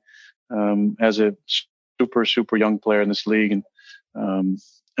resume as a super young player in this league. And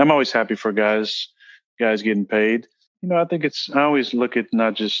I'm always happy for guys getting paid. I think I always look at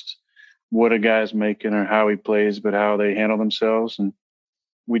not just what a guy's making or how he plays, but how they handle themselves. And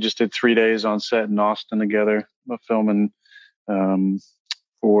we just did 3 days on set in Austin together, filming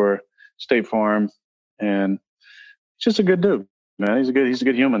for State Farm, and he's just a good dude, man. He's a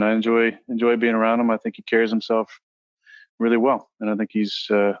good human. I enjoy being around him. I think he carries himself really well, and I think he's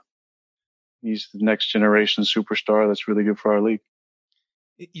the next generation superstar that's really good for our league.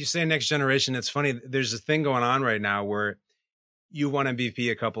 You say next generation. It's funny. There's a thing going on right now where you won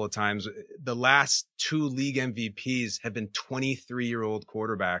MVP a couple of times. The last 2 league MVPs have been 23-year-old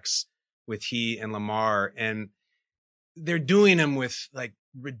quarterbacks with he and Lamar, and they're doing them with like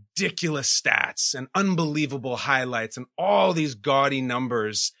ridiculous stats and unbelievable highlights and all these gaudy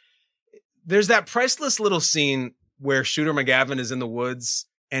numbers. There's that priceless little scene where Shooter McGavin is in the woods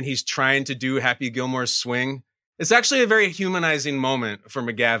and he's trying to do Happy Gilmore's swing. It's actually a very humanizing moment for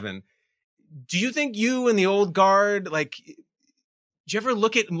McGavin. Do you think you and the old guard, like, do you ever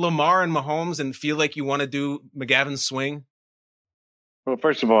look at Lamar and Mahomes and feel like you want to do McGavin's swing? Well,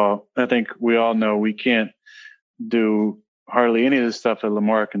 first of all, I think we all know we can't do hardly any of the stuff that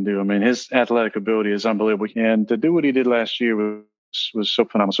Lamar can do. I mean, his athletic ability is unbelievable. And to do what he did last year was so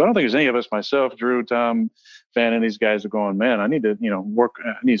phenomenal. So I don't think there's any of us, myself, Drew, Tom, Van, and these guys are going, man, I need to, work.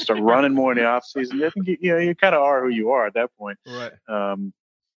 I need to start running more in the off season. I think, you kind of are who you are at that point. Right.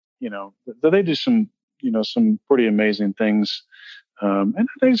 They do some pretty amazing things. And I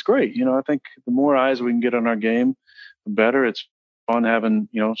think it's great. I think the more eyes we can get on our game, the better. It's fun having,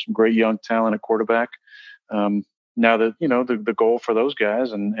 some great young talent at quarterback. Now that, the goal for those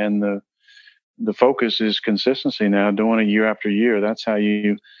guys and the focus is consistency now, doing it year after year. That's how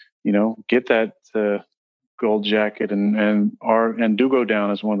you get that gold jacket and do go down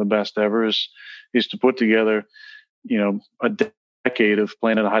as one of the best ever is to put together, a decade of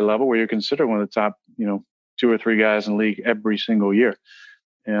playing at a high level where you're considered one of the top, 2 or 3 guys in the league every single year.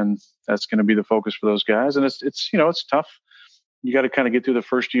 And that's going to be the focus for those guys. And it's tough. You got to kind of get through the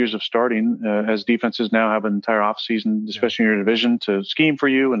first years of starting as defenses now have an entire off season, especially in your division, to scheme for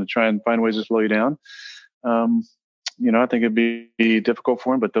you and to try and find ways to slow you down. I think it'd be difficult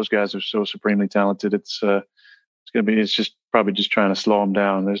for them, but those guys are so supremely talented. It's just probably just trying to slow them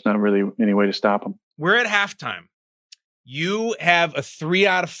down. There's not really any way to stop them. We're at halftime. You have a 3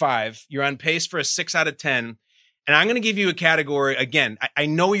 out of 5. You're on pace for a 6 out of 10. And I'm going to give you a category. Again, I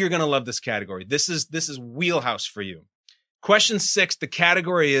know you're going to love this category. This is wheelhouse for you. Question 6, the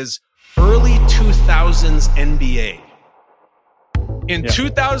category is early 2000s NBA. In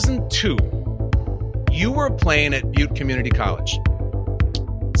 2002, you were playing at Butte Community College.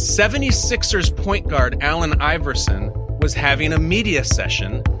 76ers point guard Allen Iverson was having a media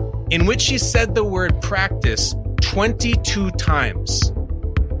session in which he said the word practice 22 times.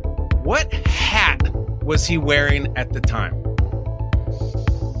 What hat was he wearing at the time?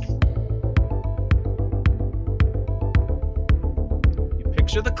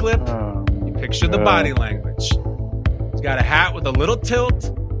 Picture the clip, you picture the body language. He's got a hat with a little tilt,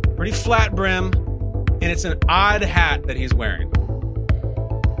 pretty flat brim, and it's an odd hat that he's wearing.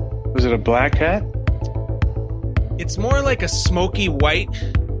 Was it a black hat? It's more like a smoky white,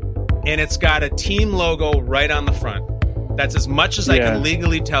 and it's got a team logo right on the front. That's as much as I can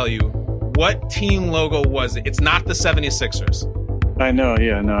legally tell you. What team logo was it? It's not the 76ers. I know,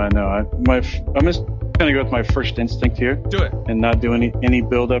 I know. I'm just going to go with my first instinct here. Do it. And not do any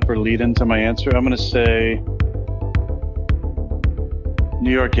build up or lead into my answer. I'm going to say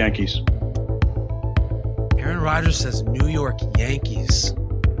New York Yankees. Aaron Rodgers says New York Yankees.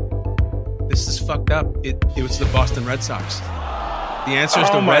 This is fucked up. It was the Boston Red Sox. The answer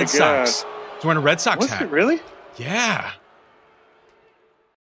is the Red Sox. He's wearing a Red Sox hat. Was it really? Yeah.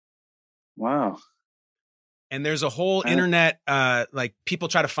 Wow. And there's a whole internet, like people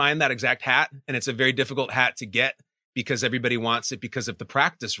try to find that exact hat, and it's a very difficult hat to get because everybody wants it because of the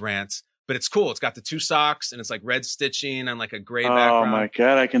practice rants. But it's cool. It's got the 2 socks, and it's like red stitching on like a gray background. Oh my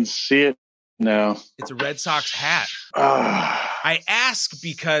God, I can see it now. It's a Red Sox hat. I ask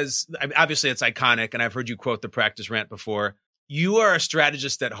because obviously it's iconic, and I've heard you quote the practice rant before. You are a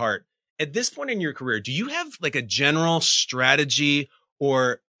strategist at heart. At this point in your career, do you have like a general strategy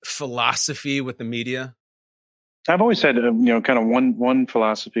or philosophy with the media? I've always had, kind of one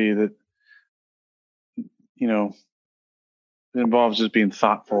philosophy that, involves just being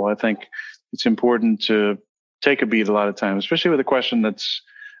thoughtful. I think it's important to take a beat a lot of times, especially with a question that's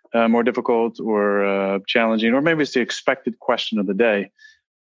more difficult or challenging, or maybe it's the expected question of the day.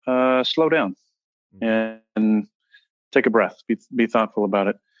 Slow down and take a breath. Be thoughtful about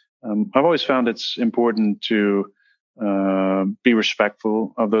it. I've always found it's important to be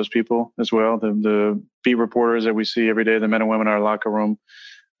respectful of those people as well. The beat reporters that we see every day, the men and women in our locker room,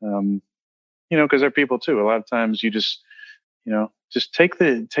 because they're people too. A lot of times you just take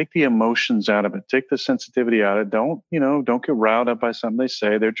the emotions out of it, take the sensitivity out of it. Don't get riled up by something they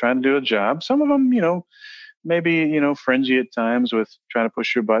say. They're trying to do a job. Some of them, maybe, frenzy at times with trying to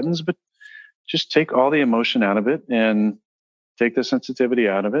push your buttons, but just take all the emotion out of it and take the sensitivity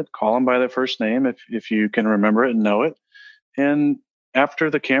out of it. Call them by their first name if you can remember it and know it. And after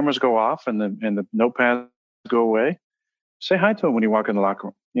the cameras go off and the notepads go away, say hi to them when you walk in the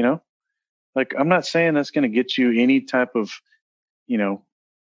locker room. Like, I'm not saying that's going to get you any type of, anything.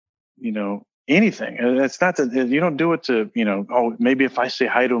 It's not that you don't do it to, maybe if I say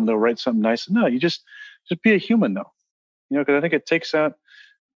hi to them, they'll write something nice. No, you just be a human though, because I think it takes out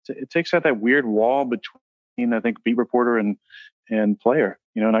that weird wall between, I think, beat reporter and and player,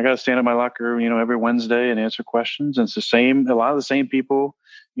 and I got to stand in my locker, every Wednesday and answer questions. And it's a lot of the same people,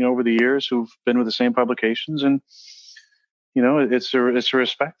 over the years who've been with the same publications. And, it's a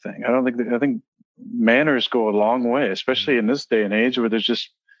respect thing. I think manners go a long way, especially in this day and age where there's just,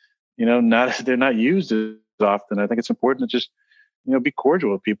 they're not used as often. I think it's important to just, be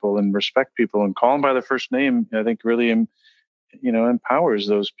cordial with people and respect people and call them by their first name. I think really, empowers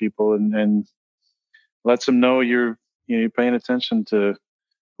those people and lets them know you're paying attention to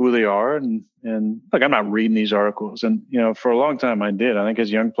who they are. And look, I'm not reading these articles. And, for a long time I did. I think as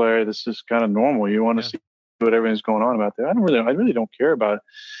a young player, this is kind of normal. You want to see what everything's going on about there. I really don't care about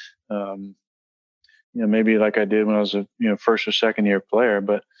it. Maybe like I did when I was a, first or second year player,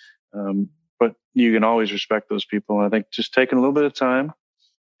 but you can always respect those people. And I think just taking a little bit of time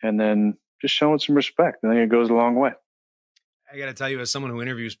and then just showing some respect, I think it goes a long way. I got to tell you, as someone who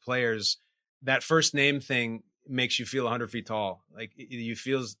interviews players, that first name thing makes you feel 100 feet tall. Like you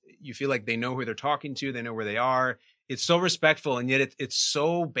feel like they know who they're talking to. They know where they are. It's so respectful. And yet it's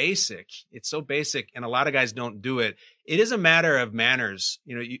so basic. It's so basic. And a lot of guys don't do it. It is a matter of manners.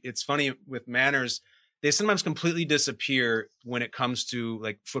 It's funny with manners. They sometimes completely disappear when it comes to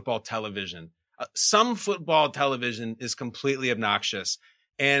like football television. Some football television is completely obnoxious.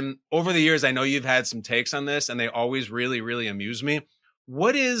 And over the years, I know you've had some takes on this and they always really, really amuse me.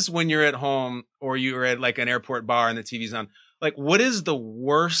 What is, when you're at home or you're at like an airport bar and the TV's on, like what is the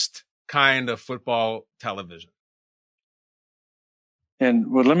worst kind of football television?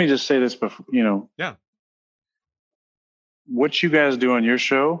 And well, let me just say this before, what you guys do on your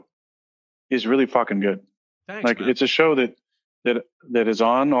show is really fucking good. Thanks, like man. It's a show that is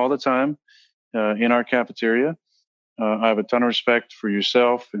on all the time in our cafeteria. I have a ton of respect for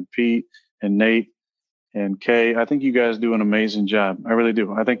yourself and Pete and Nate and Kay. I think you guys do an amazing job. I really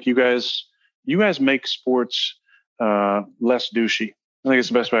do. I think you guys make sports less douchey. I think it's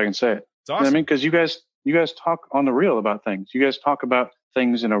the best way I can say it. It's awesome. I mean, because you guys talk on the real about things. You guys talk about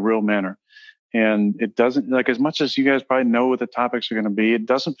things in a real manner. And it doesn't, like, as much as you guys probably know what the topics are going to be, it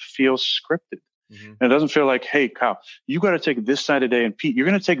doesn't feel scripted. Mm-hmm. And it doesn't feel like, hey, Kyle, you got to take this side today. And Pete, you're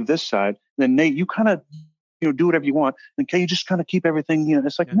going to take this side. And then Nate, you kind of, do whatever you want. And Kay, you just kind of keep everything,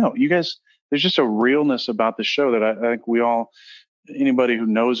 it's like, no, you guys, there's just a realness about the show that I think anybody who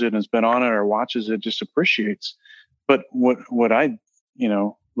knows it and has been on it or watches it just appreciates. But what I,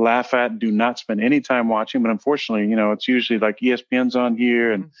 laugh at, do not spend any time watching, but unfortunately, it's usually like ESPN's on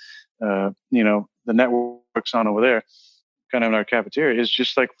here and, the network's on over there, kind of in our cafeteria, is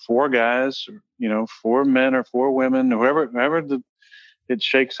just like four guys, 4 men or 4 women, however it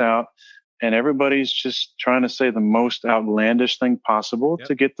shakes out. And everybody's just trying to say the most outlandish thing possible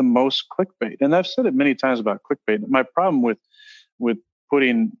to get the most clickbait. And I've said it many times about clickbait. My problem with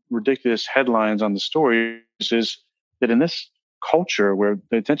putting ridiculous headlines on the stories is that in this culture where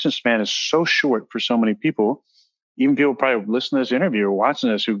the attention span is so short for so many people, even people probably listening to this interview or watching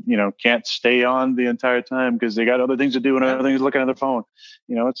this who, can't stay on the entire time because they got other things to do and other things looking at their phone.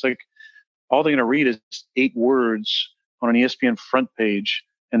 It's like all they're going to read is 8 words on an ESPN front page.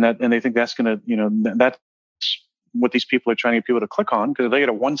 And they think that's going to, that's what these people are trying to get people to click on, because if they get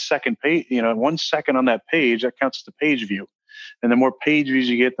a 1 second page, 1 second on that page, that counts as the page view. And the more page views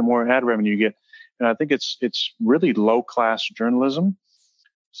you get, the more ad revenue you get. And I think it's really low class journalism.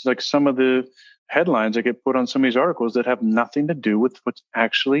 It's like some of the headlines that get put on some of these articles that have nothing to do with what's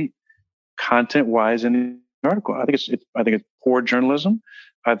actually content wise in the article. I think it's poor journalism.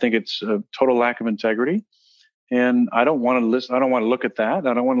 I think it's a total lack of integrity. And I don't want to listen. I don't want to look at that.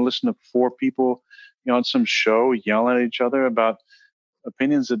 I don't want to listen to 4 people, on some show yelling at each other about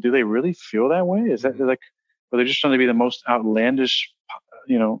opinions. That do they really feel that way? Is that like, or they're just trying to be the most outlandish,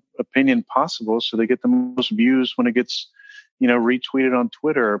 opinion possible, so they get the most views when it gets, retweeted on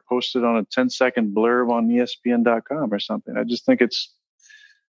Twitter or posted on a 10-second blurb on ESPN.com or something. I just think it's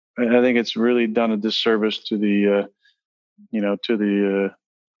really done a disservice to the,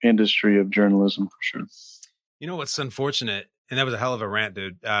 industry of journalism for sure. What's unfortunate, and that was a hell of a rant,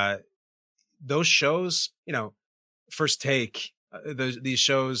 dude. Those shows, First Take, these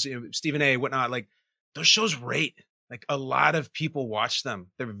shows, Stephen A, whatnot, like those shows rate. Like a lot of people watch them.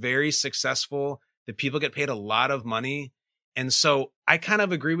 They're very successful. The people get paid a lot of money. And so I kind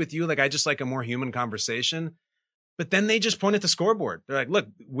of agree with you. Like I just like a more human conversation. But then they just point at the scoreboard. They're like, look,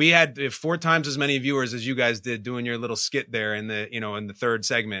 we had 4 times as many viewers as you guys did doing your little skit there in the, in the 3rd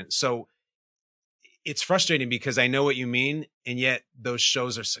segment. So it's frustrating because I know what you mean, and yet those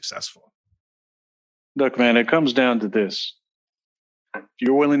shows are successful. Look, man, it comes down to this. If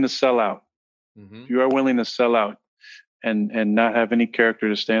you're willing to sell out, if you are willing to sell out and not have any character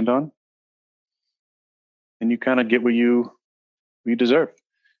to stand on, and you kind of get what you you deserve.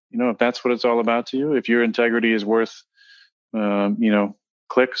 If that's what it's all about to you, if your integrity is worth,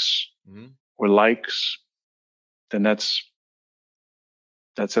 clicks or likes, then that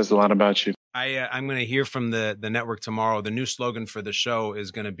says a lot about you. I'm going to hear from the network tomorrow. The new slogan for the show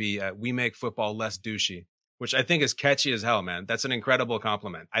is going to be, we make football less douchey, which I think is catchy as hell, man. That's an incredible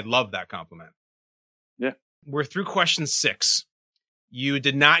compliment. I love that compliment. Yeah. We're through question 6. You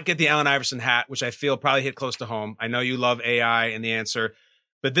did not get the Allen Iverson hat, which I feel probably hit close to home. I know you love AI and the answer,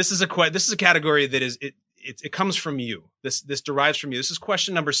 but this is a category that is, it comes from you. This derives from you. This is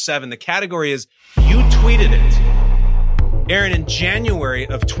question number 7. The category is, you tweeted it. Aaron, in January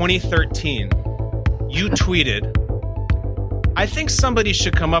of 2013, you tweeted, I think somebody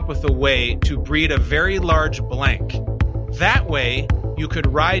should come up with a way to breed a very large blank. That way, you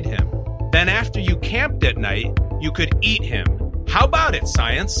could ride him. Then after you camped at night, you could eat him. How about it,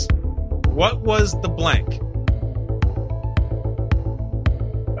 science? What was the blank?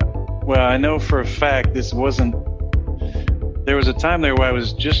 Well, I know for a fact there was a time there where I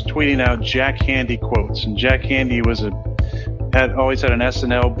was just tweeting out Jack Handey quotes, and Jack Handey always had an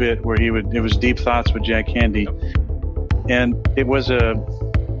SNL bit where it was Deep Thoughts with Jack Handey. And it was I'm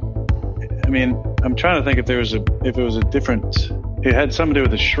trying to think if it was a different, it had something to do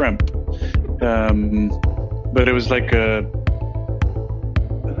with the shrimp. But it was like I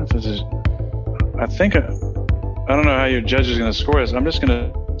don't know how your judge is going to score this. I'm just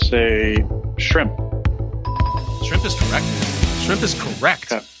going to say shrimp. Shrimp is correct. Shrimp is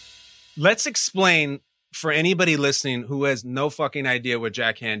correct. Yeah. Let's explain for anybody listening who has no fucking idea what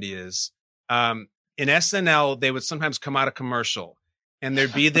Jack Handey is. In SNL, they would sometimes come out of commercial and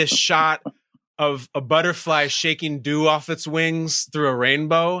there'd be this shot of a butterfly shaking dew off its wings through a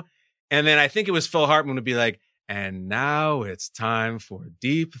rainbow. And then I think it was Phil Hartman would be like, and now it's time for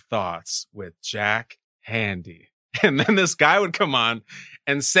Deep Thoughts with Jack Handey. And then this guy would come on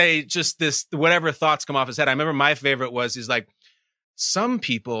and say just this, whatever thoughts come off his head. I remember my favorite was, he's like, some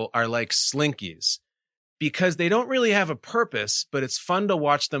people are like slinkies because they don't really have a purpose, but it's fun to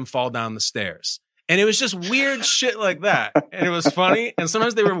watch them fall down the stairs. And it was just weird shit like that. And it was funny. And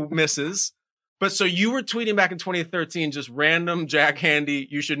sometimes they were misses. But so you were tweeting back in 2013, just random Jack Handey,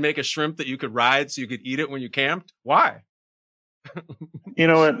 you should make a shrimp that you could ride so you could eat it when you camped. Why? You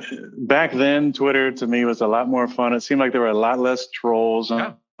know what? Back then, Twitter to me was a lot more fun. It seemed like there were a lot less trolls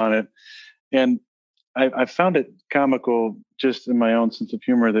on it. And I found it comical just in my own sense of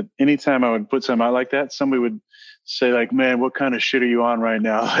humor that anytime I would put something out like that, somebody would say like, man, what kind of shit are you on right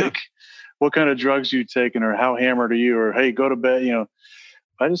now? Like, what kind of drugs are you taking, or how hammered are you, or hey, go to bed,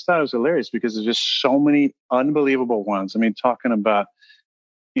 I just thought it was hilarious because there's just so many unbelievable ones. I mean, talking about,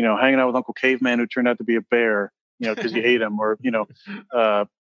 hanging out with Uncle Caveman who turned out to be a bear, because you ate him, or,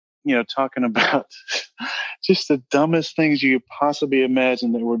 talking about just the dumbest things you could possibly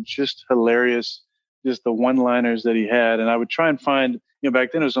imagine that were just hilarious, just the one-liners that he had. And I would try and find,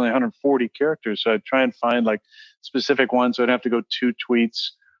 back then it was only 140 characters. So I'd try and find like specific ones. So I'd have to go 2 tweets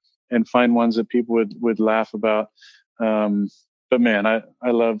and find ones that people would laugh about. But man, I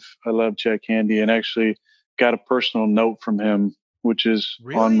love Jack Handey, and actually got a personal note from him, which is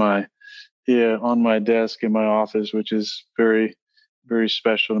on my desk in my office, which is very, very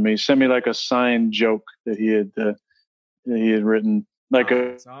special to me. He sent me like a signed joke that he had written, like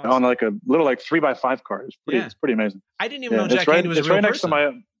on like a little like 3x5 card. It's pretty amazing. I didn't even know Jack Handey was a real next person.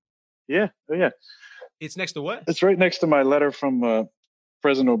 to my, It's next to what? It's right next to my letter from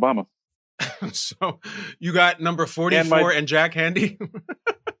President Obama. So you got number 44 and Jack Handey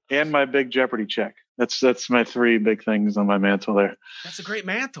and my big Jeopardy check. That's my 3 big things on my mantle there. That's a great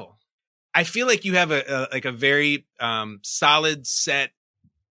mantle. I feel like you have a very solid set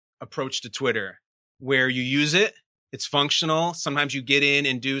approach to Twitter where you use it. It's functional. Sometimes you get in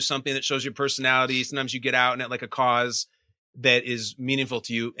and do something that shows your personality. Sometimes you get out and at like a cause that is meaningful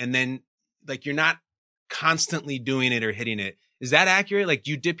to you. And then like, you're not constantly doing it or hitting it. Is that accurate? Like, do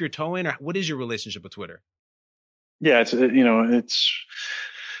you dip your toe in, or what is your relationship with Twitter? Yeah,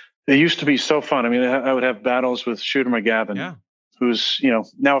 it used to be so fun. I mean, I would have battles with Shooter McGavin, who's,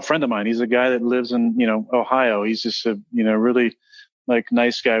 now a friend of mine. He's a guy that lives in, Ohio. He's just a, really like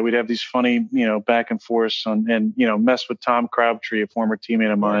nice guy. We'd have these funny, back and forths and mess with Tom Crabtree, a former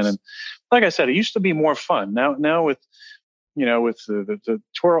teammate of mine. And like I said, it used to be more fun. Now with, with the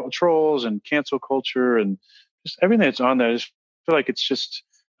trolls and cancel culture and just everything that's on there, I just feel like it's just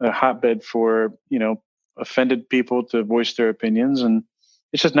a hotbed for, offended people to voice their opinions. And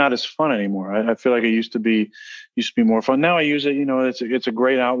it's just not as fun anymore. I feel like it used to be more fun. Now I use it, it's a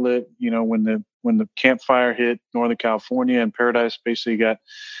great outlet. When the campfire hit Northern California and Paradise basically got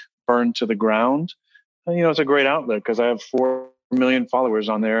burned to the ground, it's a great outlet because I have 4 million followers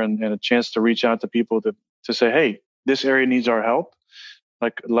on there, and a chance to reach out to people to say, hey, this area needs our help.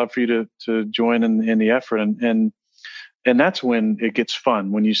 Like, I'd love for you to join in the effort. And that's when it gets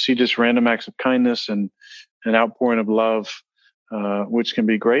fun, when you see just random acts of kindness and an outpouring of love, which can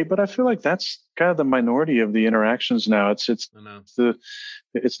be great. But I feel like that's kind of the minority of the interactions now. It's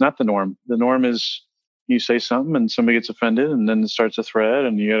not the norm. The norm is you say something and somebody gets offended, and then it starts a thread,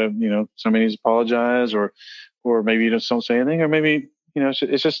 and you gotta, somebody needs to apologize, or maybe you just don't say anything, or maybe,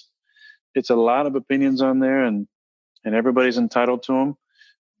 it's a lot of opinions on there, and everybody's entitled to them,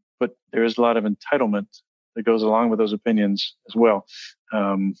 but there is a lot of entitlement that goes along with those opinions as well,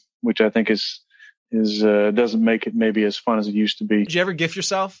 which I think is doesn't make it maybe as fun as it used to be. Did you ever gift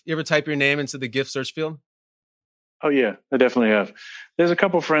yourself? You ever type your name into the gift search field? Oh yeah, I definitely have. There's a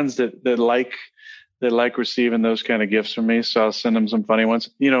couple friends that like receiving those kind of gifts from me, so I'll send them some funny ones.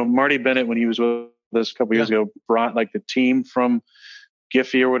 Marty Bennett, when he was with us a couple years ago, brought like the team from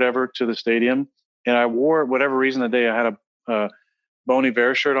Giphy or whatever to the stadium, and I wore, whatever reason, the day I had a Bon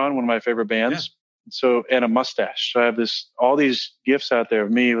Iver shirt on, one of my favorite bands. Yeah. So, and a mustache. So I have all these gifts out there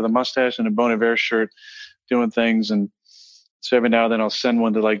of me with a mustache and a Bon Iver shirt doing things. And so every now and then I'll send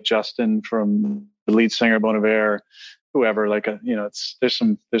one to like Justin, from the lead singer of Bon Iver, whoever. Like, there's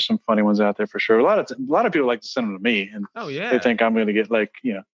some funny ones out there for sure. A lot of people like to send them to me, and they think I'm going to get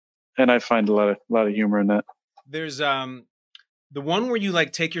and I find a lot of humor in that. There's the one where you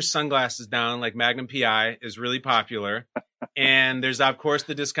like take your sunglasses down, like Magnum PI, is really popular. And there's, of course,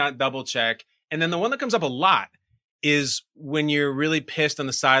 the discount double check. And then the one that comes up a lot is when you're really pissed on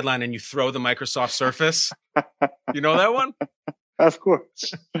the sideline and you throw the Microsoft Surface. You know that one? Of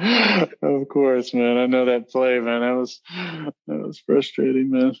course. Of course, man. I know that play, man. That was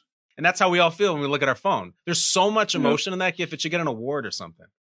frustrating, man. And that's how we all feel when we look at our phone. There's so much emotion in that gift. It should get an award or something.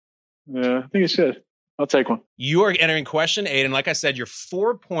 Yeah, I think it should. I'll take one. You are entering question 8. And like I said, you're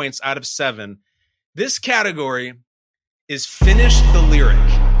 4 points out of 7. This category is finish the lyric.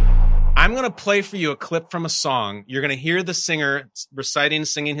 I'm going to play for you a clip from a song. You're going to hear the singer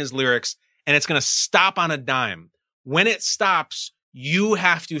singing his lyrics, and it's going to stop on a dime. When it stops, you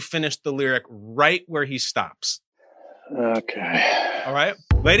have to finish the lyric right where he stops. Okay. All right.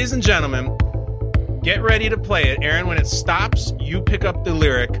 Ladies and gentlemen, get ready to play it. Aaron, when it stops, you pick up the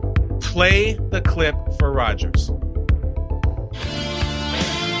lyric. Play the clip for Rogers.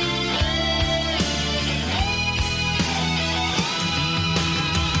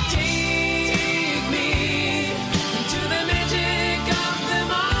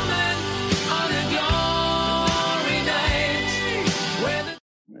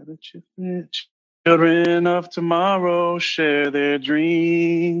 The children of tomorrow share their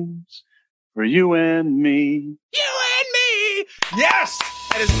dreams for you and me. You and me! Yes!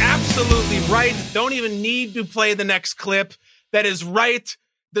 That is absolutely right. Don't even need to play the next clip. That is right.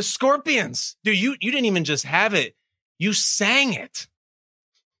 The Scorpions. Dude, you didn't even just have it. You sang it.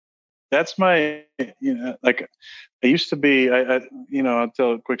 That's my, like, I used to be, I'll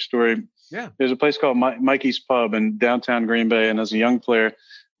tell a quick story. Yeah. There's a place called Mikey's Pub in downtown Green Bay. And as a young player,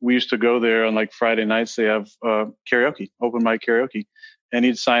 we used to go there on like Friday nights. They have karaoke, open mic karaoke, and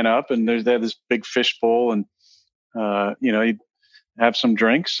he'd sign up, and they had this big fishbowl, and he'd have some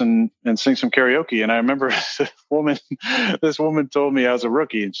drinks and sing some karaoke. And I remember this woman told me I was a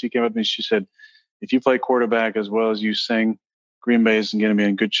rookie, and she came up to me. She said, "If you play quarterback as well as you sing, Green Bay isn't going to be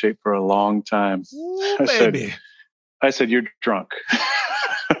in good shape for a long time." Ooh, I said, "You're drunk."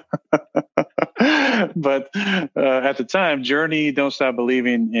 But at the time, Journey, Don't Stop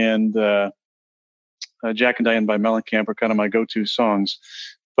Believing, and Jack and Diane by Mellencamp are kind of my go-to songs.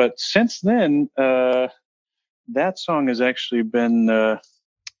 But since then, that song has actually been a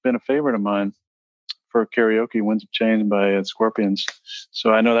favorite of mine for karaoke, Winds of Change by Scorpions.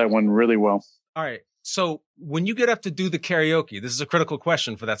 So I know that one really well. All right. So when you get up to do the karaoke, this is a critical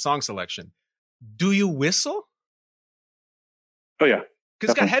question for that song selection. Do you whistle? Oh, yeah.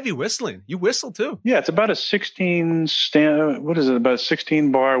 Because it's got heavy whistling. You whistle too. Yeah, it's about a 16 about a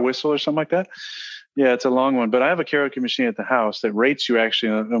 16 bar whistle or something like that. Yeah, it's a long one. But I have a karaoke machine at the house that rates you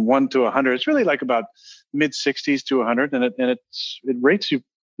actually on 1 to 100. It's really like about mid 60s to 100, and it rates you.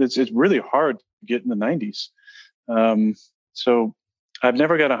 It's really hard to get in the 90s. So I've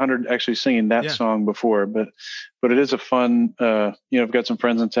never got 100 actually singing that song before, but it is a fun. I've got some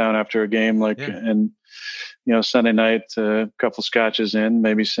friends in town after a game, and Sunday night, a couple scotches in,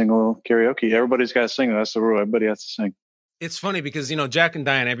 maybe sing a little karaoke. Everybody's got to sing. That's the rule. Everybody has to sing. It's funny because, Jack and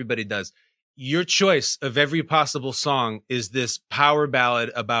Diane, everybody does. Your choice of every possible song is this power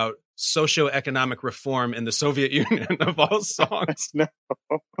ballad about socioeconomic reform in the Soviet Union of all songs. No.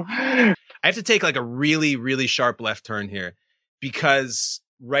 I have to take like a really, really sharp left turn here. because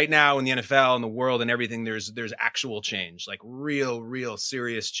right now in the NFL and the world and everything, there's actual change, like real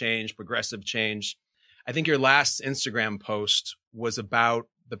serious change, progressive change. I think your last Instagram post was about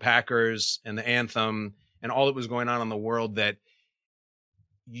the Packers and the anthem and all that was going on in the world, that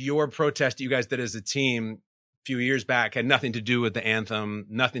your protest that you guys did as a team a few years back had nothing to do with the anthem,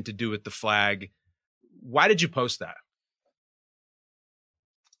 nothing to do with the flag. Why did you post that?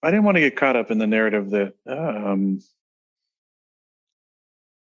 I didn't want to get caught up in the narrative that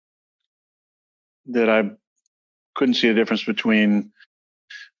that I couldn't see a difference between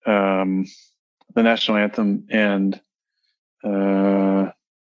the national anthem and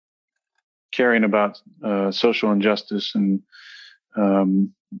caring about social injustice and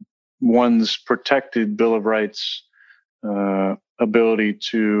one's protected Bill of Rights ability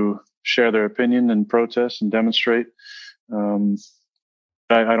to share their opinion and protest and demonstrate.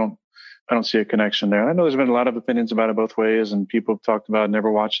 I don't see a connection there. I know there's been a lot of opinions about it both ways, and people have talked about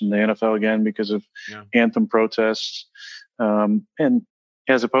never watching the NFL again because of anthem protests. And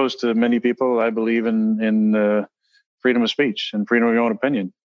as opposed to many people, I believe in freedom of speech and freedom of your own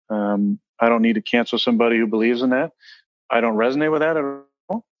opinion. I don't need to cancel somebody who believes in that. I don't resonate with that at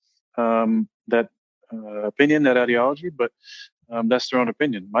all. That opinion, that ideology, but that's their own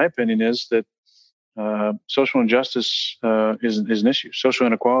opinion. My opinion is that social injustice is an issue. Social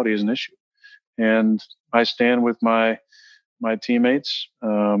inequality is an issue, and I stand with my teammates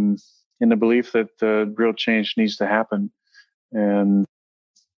in the belief that real change needs to happen. And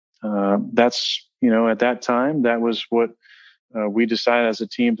that's, at that time, that was what we decided as a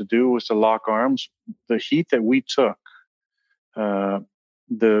team to do, was to lock arms. The heat that we took,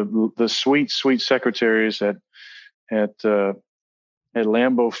 the sweet secretaries at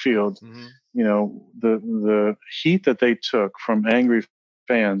Lambeau Field, the heat that they took from angry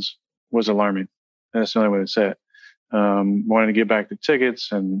fans was alarming. That's the only way to say it. Wanting to get back the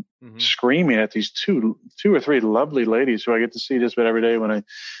tickets and screaming at these two or three lovely ladies who I get to see just about every day when I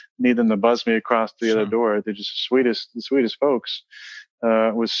need them to buzz me across the other door. They're just the sweetest folks.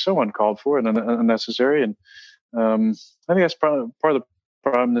 Was so uncalled for and unnecessary. And I think that's part of the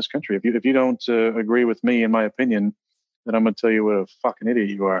problem in this country. If you don't agree with me, in my opinion, then I'm going to tell you what a fucking idiot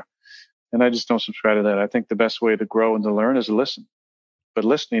you are. And I just don't subscribe to that. I think the best way to grow and to learn is to listen. But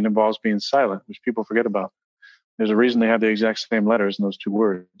listening involves being silent, which people forget about. There's a reason they have the exact same letters in those two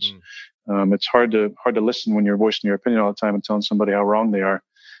words. It's hard to listen when you're voicing your opinion all the time and telling somebody how wrong they are.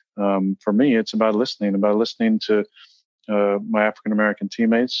 For me, it's about listening to my African-American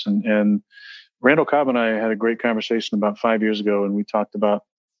teammates. And Randall Cobb and I had a great conversation about 5 years ago, and we talked about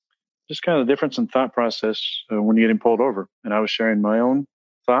just kind of the difference in thought process when you're getting pulled over. And I was sharing my own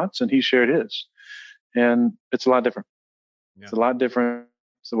thoughts, and he shared his. And it's a lot different. Yeah. It's a lot different.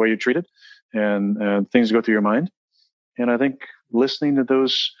 It's the way you're treated and things go through your mind. And I think listening to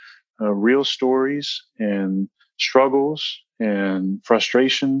those real stories and struggles and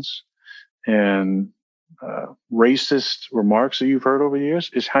frustrations and racist remarks that you've heard over the years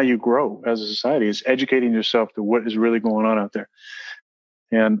is how you grow as a society. It's educating yourself to what is really going on out there.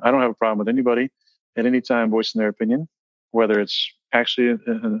 And I don't have a problem with anybody at any time voicing their opinion, whether it's actually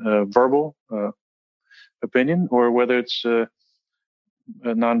a verbal opinion or whether it's a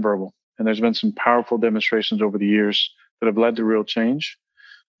nonverbal. And there's been some powerful demonstrations over the years that have led to real change.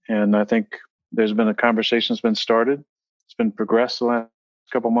 And I think there's been a conversation that's been started. It's been progressed the last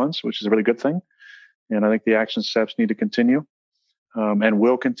couple months, which is a really good thing. And I think the action steps need to continue and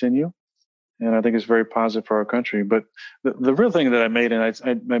will continue. And I think it's very positive for our country. But the real thing that I made, and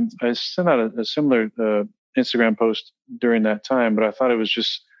I sent out a similar Instagram post during that time, but I thought it was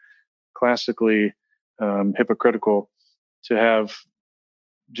just classically hypocritical to have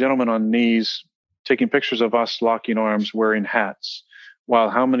gentlemen on knees taking pictures of us locking arms wearing hats, while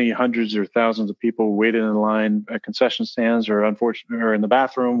how many hundreds or thousands of people waited in line at concession stands or in the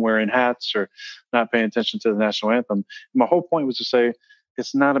bathroom wearing hats or not paying attention to the national anthem. My whole point was to say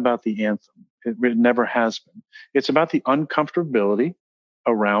it's not about the anthem. It never has been. It's about the uncomfortability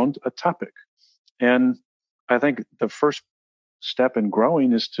around a topic. And I think the first step in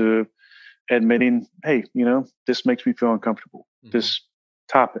growing is to admitting, hey, this makes me feel uncomfortable. Mm-hmm. This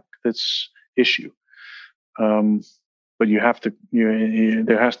topic, this issue. But you have to,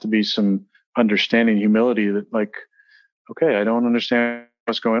 there has to be some understanding, humility that like, okay, I don't understand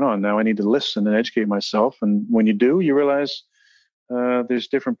what's going on. Now I need to listen and educate myself. And when you do, you realize there's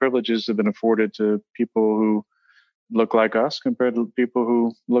different privileges that have been afforded to people who look like us compared to people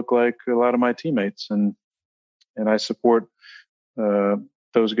who look like a lot of my teammates. And I support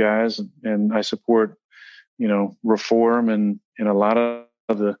those guys, and I support, reform and a lot of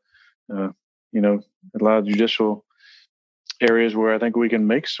the, a lot of judicial areas where I think we can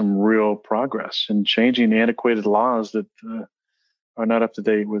make some real progress in changing antiquated laws that are not up to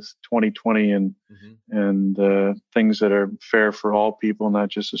date with 2020 and things that are fair for all people, not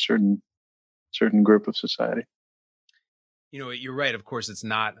just a certain group of society. You're right. Of course, it's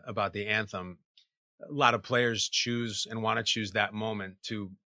not about the anthem. A lot of players choose and want to choose that moment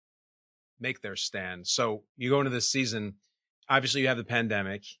to make their stand. So you go into this season, obviously you have the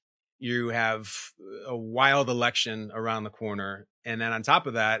pandemic, you have a wild election around the corner. And then on top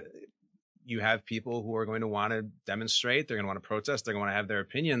of that, you have people who are going to want to demonstrate, they're going to want to protest, they're going to want to have their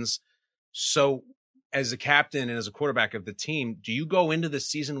opinions. So as a captain and as a quarterback of the team, do you go into the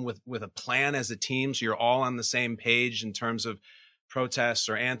season with a plan as a team so you're all on the same page in terms of protests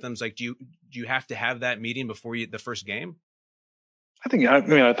or anthems? Like, do you have to have that meeting before the first game? I think it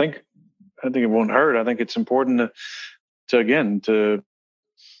won't hurt. I think it's important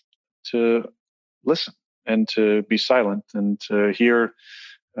to listen and to be silent and to hear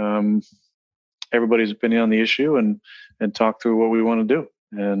everybody's opinion on the issue and talk through what we want to do.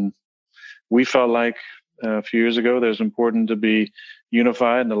 And we felt like a few years ago that it was important to be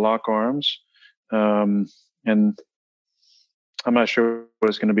unified and to lock arms. And I'm not sure what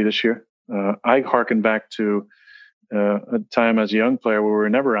it's going to be this year. I hearken back to a time as a young player where we were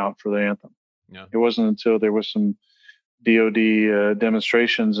never out for the anthem. Yeah. It wasn't until there was some DOD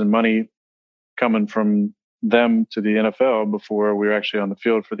demonstrations and money coming from them to the NFL before we were actually on the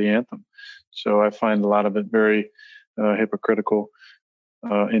field for the anthem. So I find a lot of it very hypocritical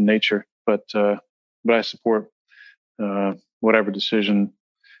in nature. But I support whatever decision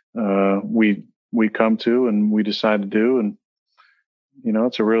we come to and we decide to do. And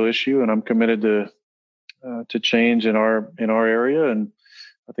it's a real issue, and I'm committed to change in our area. And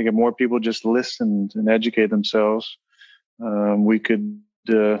I think if more people just listened and educate themselves, we could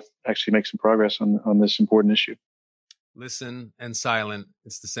actually make some progress on this important issue. Listen and silent.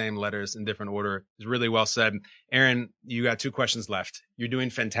 It's the same letters in different order. It's really well said. Aaron, you got 2 questions left. You're doing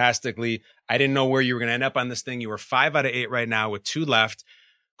fantastically. I didn't know where you were going to end up on this thing. You were 5 out of 8 right now with 2 left.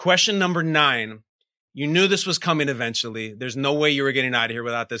 Question number 9. You knew this was coming eventually. There's no way you were getting out of here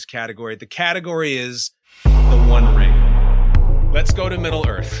without this category. The category is the One Ring. Let's go to Middle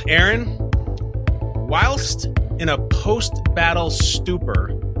Earth. Aaron, whilst in a post-battle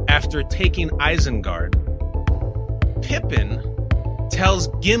stupor after taking Isengard, Pippin tells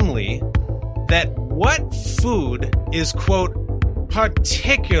Gimli that what food is, quote,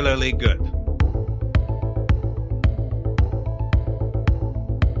 particularly good.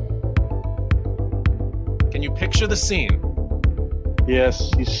 Can you picture the scene?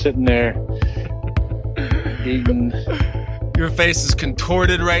 Yes, he's sitting there eating. Your face is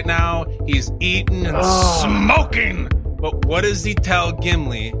contorted right now. He's eating and smoking. But what does he tell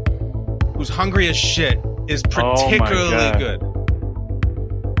Gimli, who's hungry as shit, is particularly good?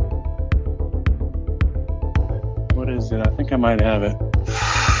 What is it? I think I might have it.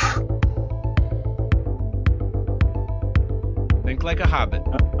 Think like a hobbit.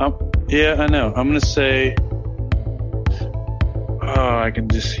 Yeah, I know. I'm going to say... Oh, I can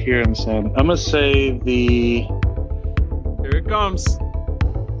just hear him saying it. I'm going to say the... Here it comes.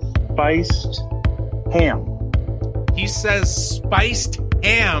 Spiced ham. He says spiced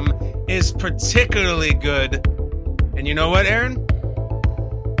ham is particularly good. And you know what, Aaron?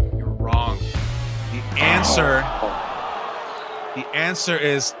 You're wrong. The answer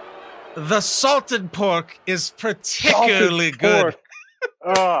is the salted pork is particularly good.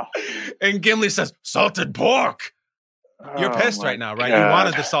 And Gimli says, salted pork. You're pissed right now, right? God. You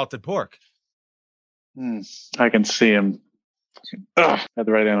wanted the salted pork. I can see him. Had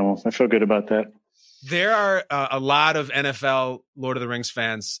the right animal. I feel good about that. There are a lot of NFL Lord of the Rings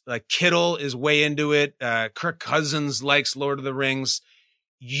fans. Like Kittle is way into it. Kirk Cousins likes Lord of the Rings.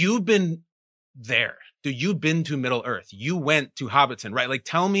 You've been there. Dude, you've been to Middle Earth. You went to Hobbiton, right? Like,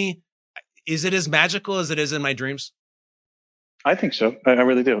 tell me, is it as magical as it is in my dreams? I think so. I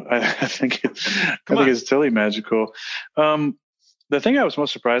really do. I think it's totally magical. The thing I was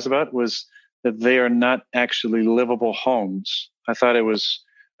most surprised about was that they are not actually livable homes. I thought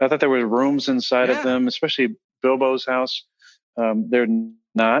there were rooms inside of them, especially Bilbo's house. They're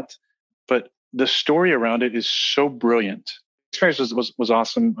not, but the story around it is so brilliant. The experience was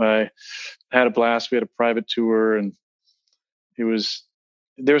awesome. I had a blast. We had a private tour, and there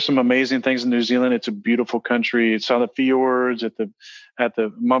were some amazing things in New Zealand. It's a beautiful country. It saw the fjords at the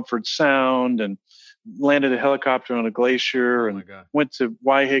Mumford Sound, and landed a helicopter on a glacier, and went to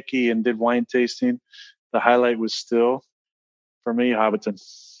Waiheke and did wine tasting. The highlight was still, for me, Hobbiton.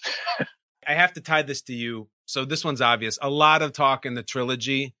 I have to tie this to you. So this one's obvious. A lot of talk in the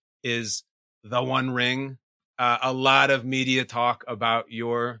trilogy is the One Ring. A lot of media talk about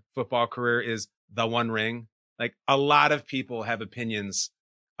your football career is the one ring. Like, a lot of people have opinions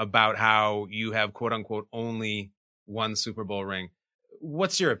about how you have, quote unquote, only one Super Bowl ring.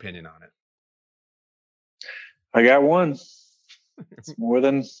 What's your opinion on it? I got one. It's more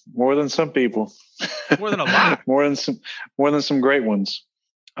than some people. More than a lot. more than some great ones.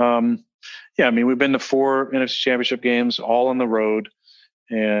 Yeah, I mean, we've been to 4 NFC Championship games, all on the road,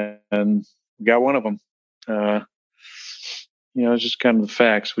 and we got one of them. It's just kind of the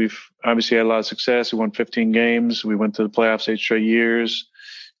facts. We've obviously had a lot of success. We won 15 games. We went to the playoffs 8 straight years.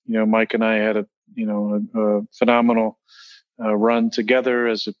 Mike and I had a phenomenal run together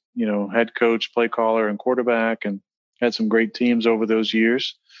as a head coach, play caller, and quarterback, and had some great teams over those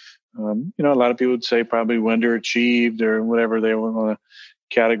years. A lot of people would say probably underachieved or whatever they want to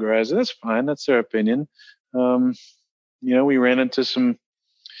categorize it. That's fine. That's their opinion. We ran into some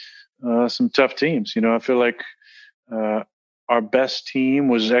tough teams. I feel like our best team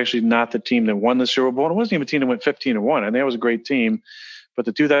was actually not the team that won the Super Bowl. It wasn't even a team that went 15-1. I think it was a great team. But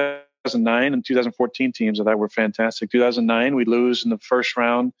the 2009 and 2014 teams I thought were fantastic. 2009, we lose in the first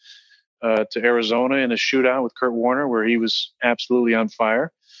round to Arizona in a shootout with Kurt Warner, where he was absolutely on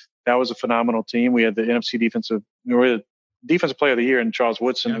fire. That was a phenomenal team. We had the NFC defensive player of the year in Charles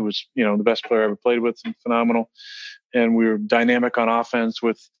Woodson, who was, the best player I ever played with, and phenomenal. And we were dynamic on offense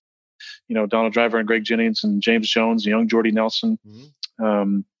with, Donald Driver and Greg Jennings and James Jones, young Jordy Nelson.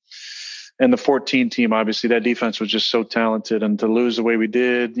 Mm-hmm. And the 14 team, obviously, that defense was just so talented. And to lose the way we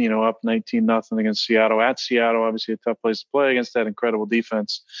did, up 19-0 against Seattle at Seattle, obviously a tough place to play against that incredible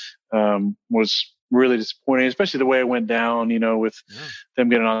defense, was really disappointing, especially the way it went down, with them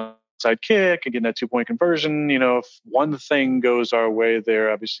getting an onside kick and getting that 2-point conversion. If one thing goes our way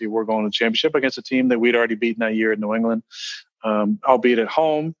there, obviously we're going to the championship against a team that we'd already beaten that year in New England, albeit at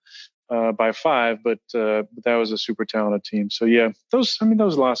home. By 5, but that was a super talented team. So yeah, those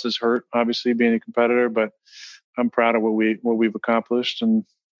losses hurt, obviously, being a competitor, but I'm proud of what we've accomplished and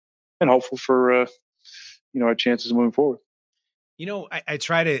hopeful for our chances moving forward. I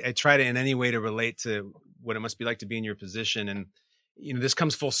try to in any way to relate to what it must be like to be in your position, and this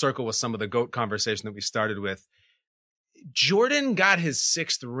comes full circle with some of the GOAT conversation that we started with. Jordan got his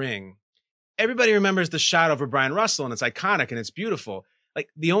 6th ring. Everybody remembers the shot over Brian Russell, and it's iconic and it's beautiful. Like,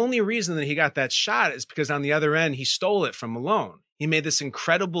 the only reason that he got that shot is because on the other end, he stole it from Malone. He made this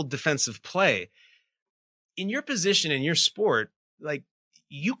incredible defensive play. In your position, in your sport, like,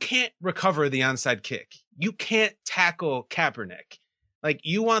 you can't recover the onside kick. You can't tackle Kaepernick. Like,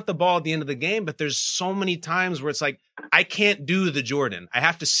 you want the ball at the end of the game, but there's so many times where it's like, I can't do the Jordan. I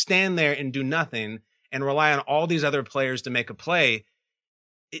have to stand there and do nothing and rely on all these other players to make a play.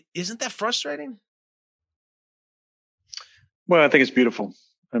 Isn't that frustrating? Well, I think it's beautiful.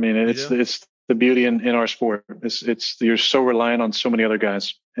 I mean, it's the beauty in our sport. It's you're so reliant on so many other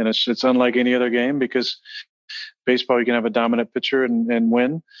guys, and it's unlike any other game, because baseball you can have a dominant pitcher and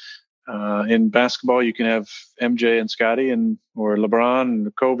win. In basketball, you can have MJ and Scotty or LeBron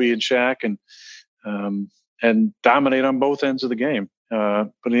and Kobe and Shaq and dominate on both ends of the game.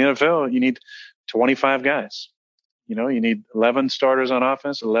 But in the NFL, you need 25 guys. You need 11 starters on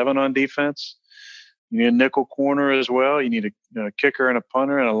offense, 11 on defense. You need a nickel corner as well. You need a kicker and a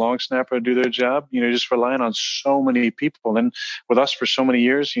punter and a long snapper to do their job. Just relying on so many people. And with us for so many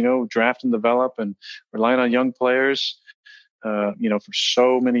years, draft and develop and relying on young players, for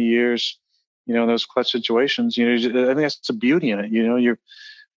so many years, in those clutch situations, I think that's the beauty in it.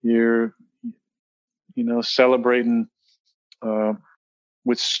 You're celebrating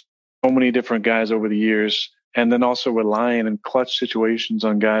with so many different guys over the years, and then also relying in clutch situations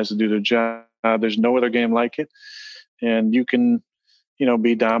on guys to do their job. There's no other game like it. And you can,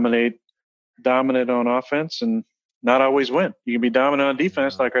 be dominant on offense and not always win. You can be dominant on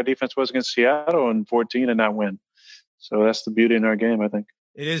defense, like our defense was against Seattle in 14, and not win. So that's the beauty in our game, I think.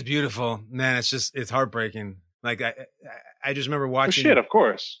 It is beautiful, man. It's heartbreaking. Like, I just remember watching. Of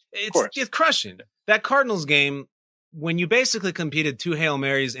course. It's crushing. That Cardinals game, when you basically competed 2 Hail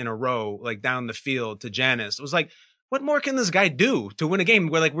Marys in a row, like down the field to Janis, it was like, what more can this guy do to win a game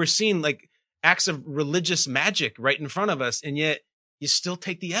where, like, we're seeing like acts of religious magic right in front of us, and yet you still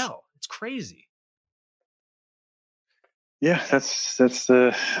take the L? It's crazy. Yeah, that's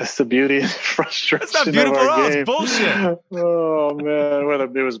the beauty and frustration. It's not beautiful of at all. Game. It's bullshit. Oh man, well,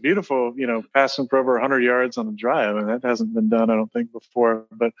 it was beautiful. Passing for over 100 yards on the drive. I mean, that hasn't been done, I don't think, before.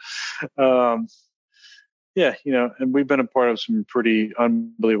 But yeah, and we've been a part of some pretty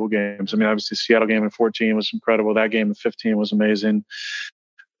unbelievable games. I mean, obviously, the Seattle game in 14 was incredible. That game in 15 was amazing.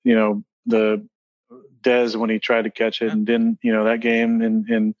 The Dez when he tried to catch it and didn't. That game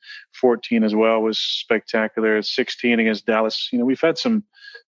in 14 as well was spectacular. 16 against Dallas. We've had some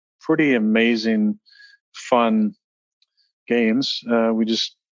pretty amazing, fun games. We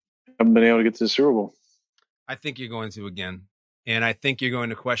just haven't been able to get to the Super Bowl. I think you're going to again. And I think you're going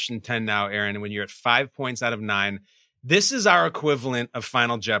to question 10 now, Aaron, when you're at 5 points out of 9. This is our equivalent of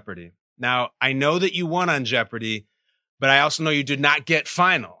Final Jeopardy. Now, I know that you won on Jeopardy, but I also know you did not get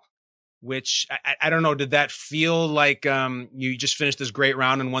Final, which I don't know. Did that feel like you just finished this great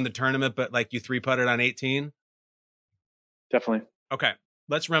round and won the tournament, but like you 3-putted on 18? Definitely. Okay,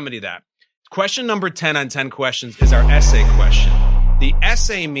 let's remedy that. Question number 10 on 10 questions is our essay question. The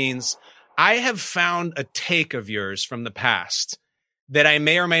essay means I have found a take of yours from the past that I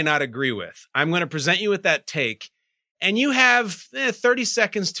may or may not agree with. I'm going to present you with that take, and you have 30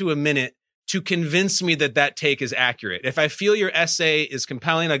 seconds to a minute to convince me that that take is accurate. If I feel your essay is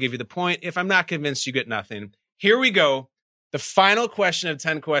compelling, I'll give you the point. If I'm not convinced, you get nothing. Here we go. The final question of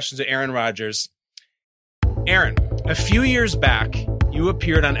 10 questions to Aaron Rodgers. Aaron, a few years back, you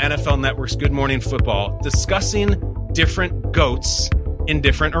appeared on NFL Network's Good Morning Football discussing different GOATs in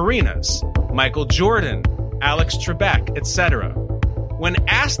different arenas. Michael Jordan, Alex Trebek, etc. When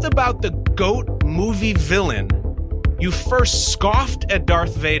asked about the GOAT movie villain, you first scoffed at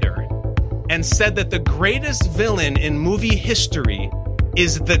Darth Vader and said that the greatest villain in movie history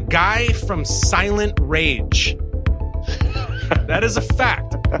is the guy from Silent Rage. That is a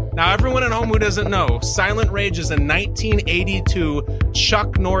fact. Now, everyone at home who doesn't know, Silent Rage is a 1982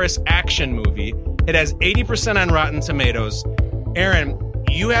 Chuck Norris action movie. It has 80% on Rotten Tomatoes. Aaron,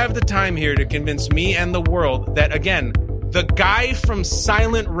 you have the time here to convince me and the world that, again, the guy from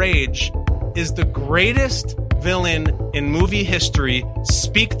Silent Rage is the greatest villain in movie history.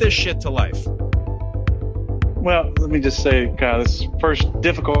 Speak this shit to life. Well, let me just say, Kyle, this is first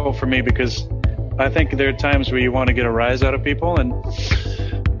difficult for me because I think there are times where you want to get a rise out of people, and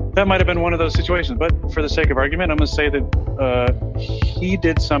that might have been one of those situations. But for the sake of argument, I'm going to say that he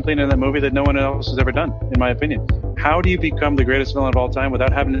did something in that movie that no one else has ever done, in my opinion. How do you become the greatest villain of all time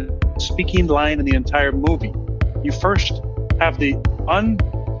without having a speaking line in the entire movie? You first have the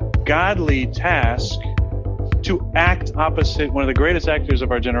ungodly task to act opposite one of the greatest actors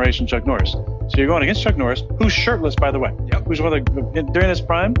of our generation, Chuck Norris. So you're going against Chuck Norris, who's shirtless, by the way. Yep. Who's during his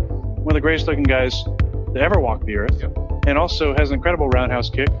prime, one of the greatest looking guys to ever walk the earth. Yep. And also has an incredible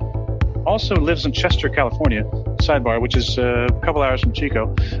roundhouse kick. Also lives in Chester, California, sidebar, which is a couple hours from Chico.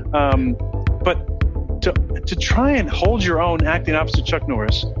 But to try and hold your own acting opposite Chuck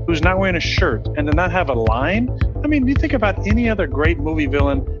Norris, who's not wearing a shirt, and to not have a line. I mean, you think about any other great movie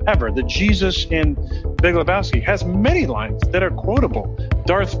villain ever. The Jesus in Big Lebowski has many lines that are quotable.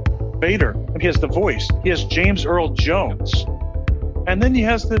 Darth Vader, he has the voice. He has James Earl Jones. And then he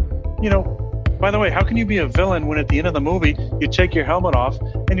has by the way, how can you be a villain when at the end of the movie, you take your helmet off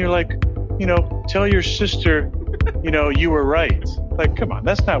and you're like, tell your sister, you were right. Like, come on,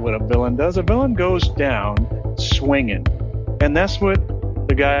 that's not what a villain does. A villain goes down swinging. And that's what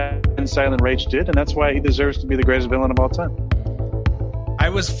the guy in Silent Rage did. And that's why he deserves to be the greatest villain of all time. I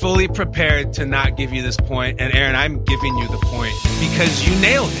was fully prepared to not give you this point. And Aaron, I'm giving you the point because you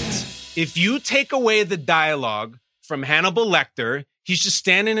nailed it. If you take away the dialogue from Hannibal Lecter, he's just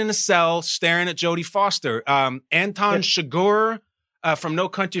standing in a cell staring at Jodie Foster. Anton Chigurh from No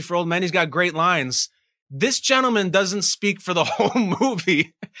Country for Old Men, he's got great lines. This gentleman doesn't speak for the whole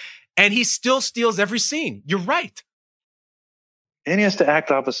movie, and he still steals every scene. You're right. And he has to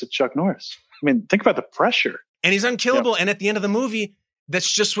act opposite Chuck Norris. I mean, think about the pressure. And he's unkillable. Yeah. And at the end of the movie,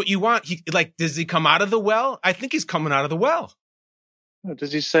 that's just what you want. Does he come out of the well? I think he's coming out of the well.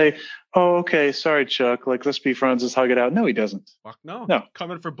 Does he say, oh, okay, sorry, Chuck, let's be friends, let's hug it out? No, he doesn't. Fuck no. No.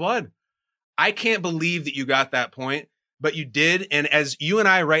 Coming for blood. I can't believe that you got that point, but you did. And as you and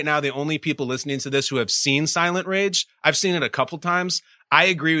I right now, the only people listening to this who have seen Silent Rage, I've seen it a couple times. I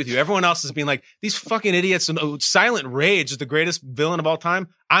agree with you. Everyone else is being like, these fucking idiots. Silent Rage is the greatest villain of all time.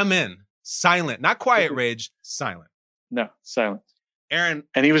 I'm in. Silent. Not quiet rage, silent. No, silent. Aaron.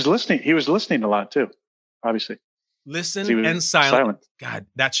 And he was listening. He was listening a lot too, obviously. Listen and silent. God,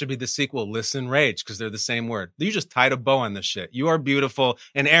 that should be the sequel. Listen, Rage, because they're the same word. You just tied a bow on this shit. You are beautiful.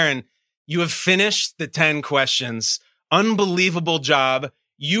 And Aaron, you have finished the 10 questions. Unbelievable job.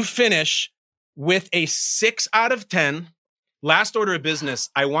 You finish with a 6 out of 10. Last order of business,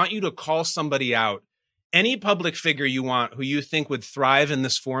 I want you to call somebody out. Any public figure you want who you think would thrive in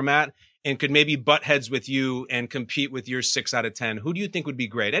this format and could maybe butt heads with you and compete with your 6 out of 10. Who do you think would be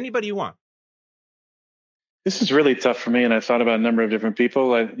great? Anybody you want. This is really tough for me, and I thought about a number of different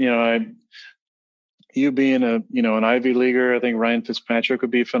people. I you being an Ivy leaguer, I think Ryan Fitzpatrick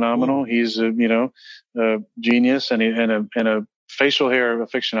would be phenomenal. He's a genius and a facial hair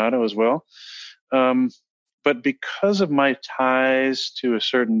aficionado as well. But because of my ties to a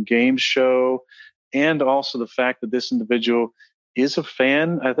certain game show and also the fact that this individual is a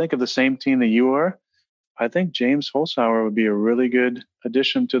fan, I think, of the same team that you are, I think James Holzhauer would be a really good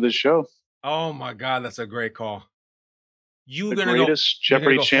addition to the show. Oh, my God. That's a great call. The greatest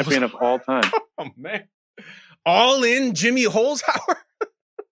Jeopardy champion of all time. Oh, man. All in Jimmy Holzhauer?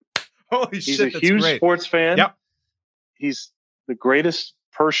 Holy He's shit, a huge sports fan. Yep. He's the greatest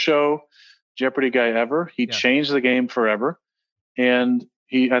per show Jeopardy guy ever. He changed the game forever. And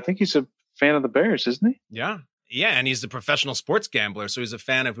I think he's a fan of the Bears, isn't he? Yeah. Yeah, and he's a professional sports gambler, so he's a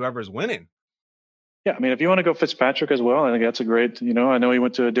fan of whoever's winning. Yeah, I mean, if you want to go Fitzpatrick as well, I think that's a great, I know he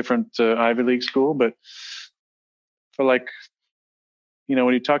went to a different Ivy League school, but for when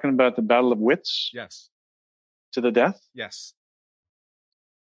you're talking about the battle of wits. Yes. To the death. Yes.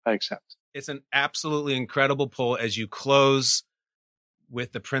 I accept. It's an absolutely incredible pull as you close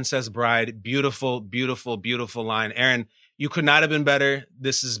with The Princess Bride. Beautiful, beautiful, beautiful line. Aaron, you could not have been better.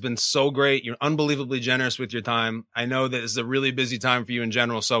 This has been so great. You're unbelievably generous with your time. I know that this is a really busy time for you in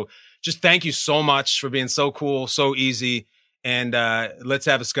general. So just thank you so much for being so cool, so easy. And let's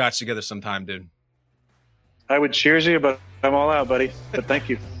have a scotch together sometime, dude. I would cheers you, but I'm all out, buddy. But thank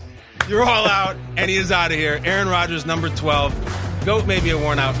you. You're all out, and he is out of here. Aaron Rodgers, number 12. GOAT may be a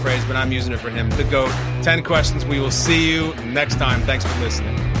worn-out phrase, but I'm using it for him. The GOAT. 10 questions. We will see you next time. Thanks for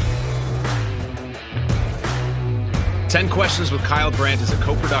listening. 10 Questions with Kyle Brandt is a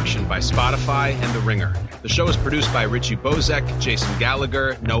co-production by Spotify and The Ringer. The show is produced by Richie Bozek, Jason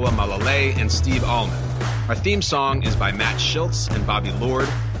Gallagher, Noah Malalay, and Steve Allman. Our theme song is by Matt Schultz and Bobby Lord.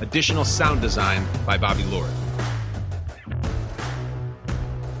 Additional sound design by Bobby Lord.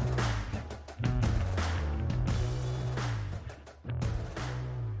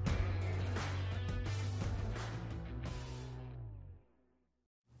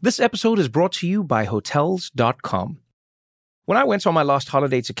 This episode is brought to you by Hotels.com. When I went on my last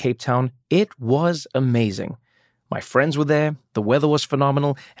holiday to Cape Town, it was amazing. My friends were there, the weather was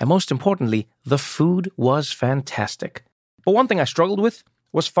phenomenal, and most importantly, the food was fantastic. But one thing I struggled with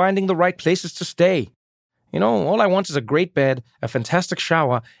was finding the right places to stay. All I want is a great bed, a fantastic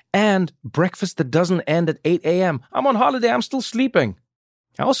shower, and breakfast that doesn't end at 8 a.m. I'm on holiday, I'm still sleeping.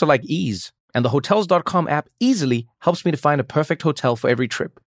 I also like ease, and the Hotels.com app easily helps me to find a perfect hotel for every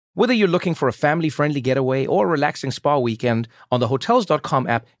trip. Whether you're looking for a family-friendly getaway or a relaxing spa weekend, on the Hotels.com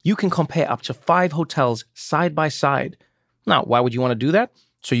app, you can compare up to 5 hotels side by side. Now, why would you want to do that?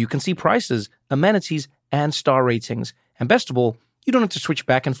 So you can see prices, amenities, and star ratings. And best of all, you don't have to switch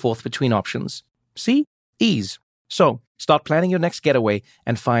back and forth between options. See? Ease. So, start planning your next getaway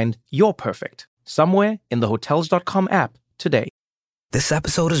and find your perfect somewhere in the Hotels.com app today. This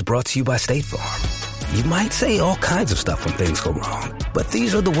episode is brought to you by State Farm. You might say all kinds of stuff when things go wrong, but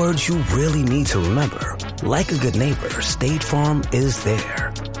these are the words you really need to remember. Like a good neighbor, State Farm is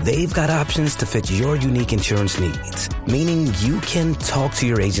there. They've got options to fit your unique insurance needs, meaning you can talk to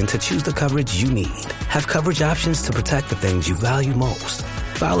your agent to choose the coverage you need, have coverage options to protect the things you value most,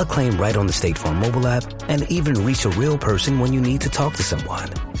 file a claim right on the State Farm mobile app, and even reach a real person when you need to talk to someone.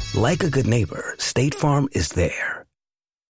 Like a good neighbor, State Farm is there.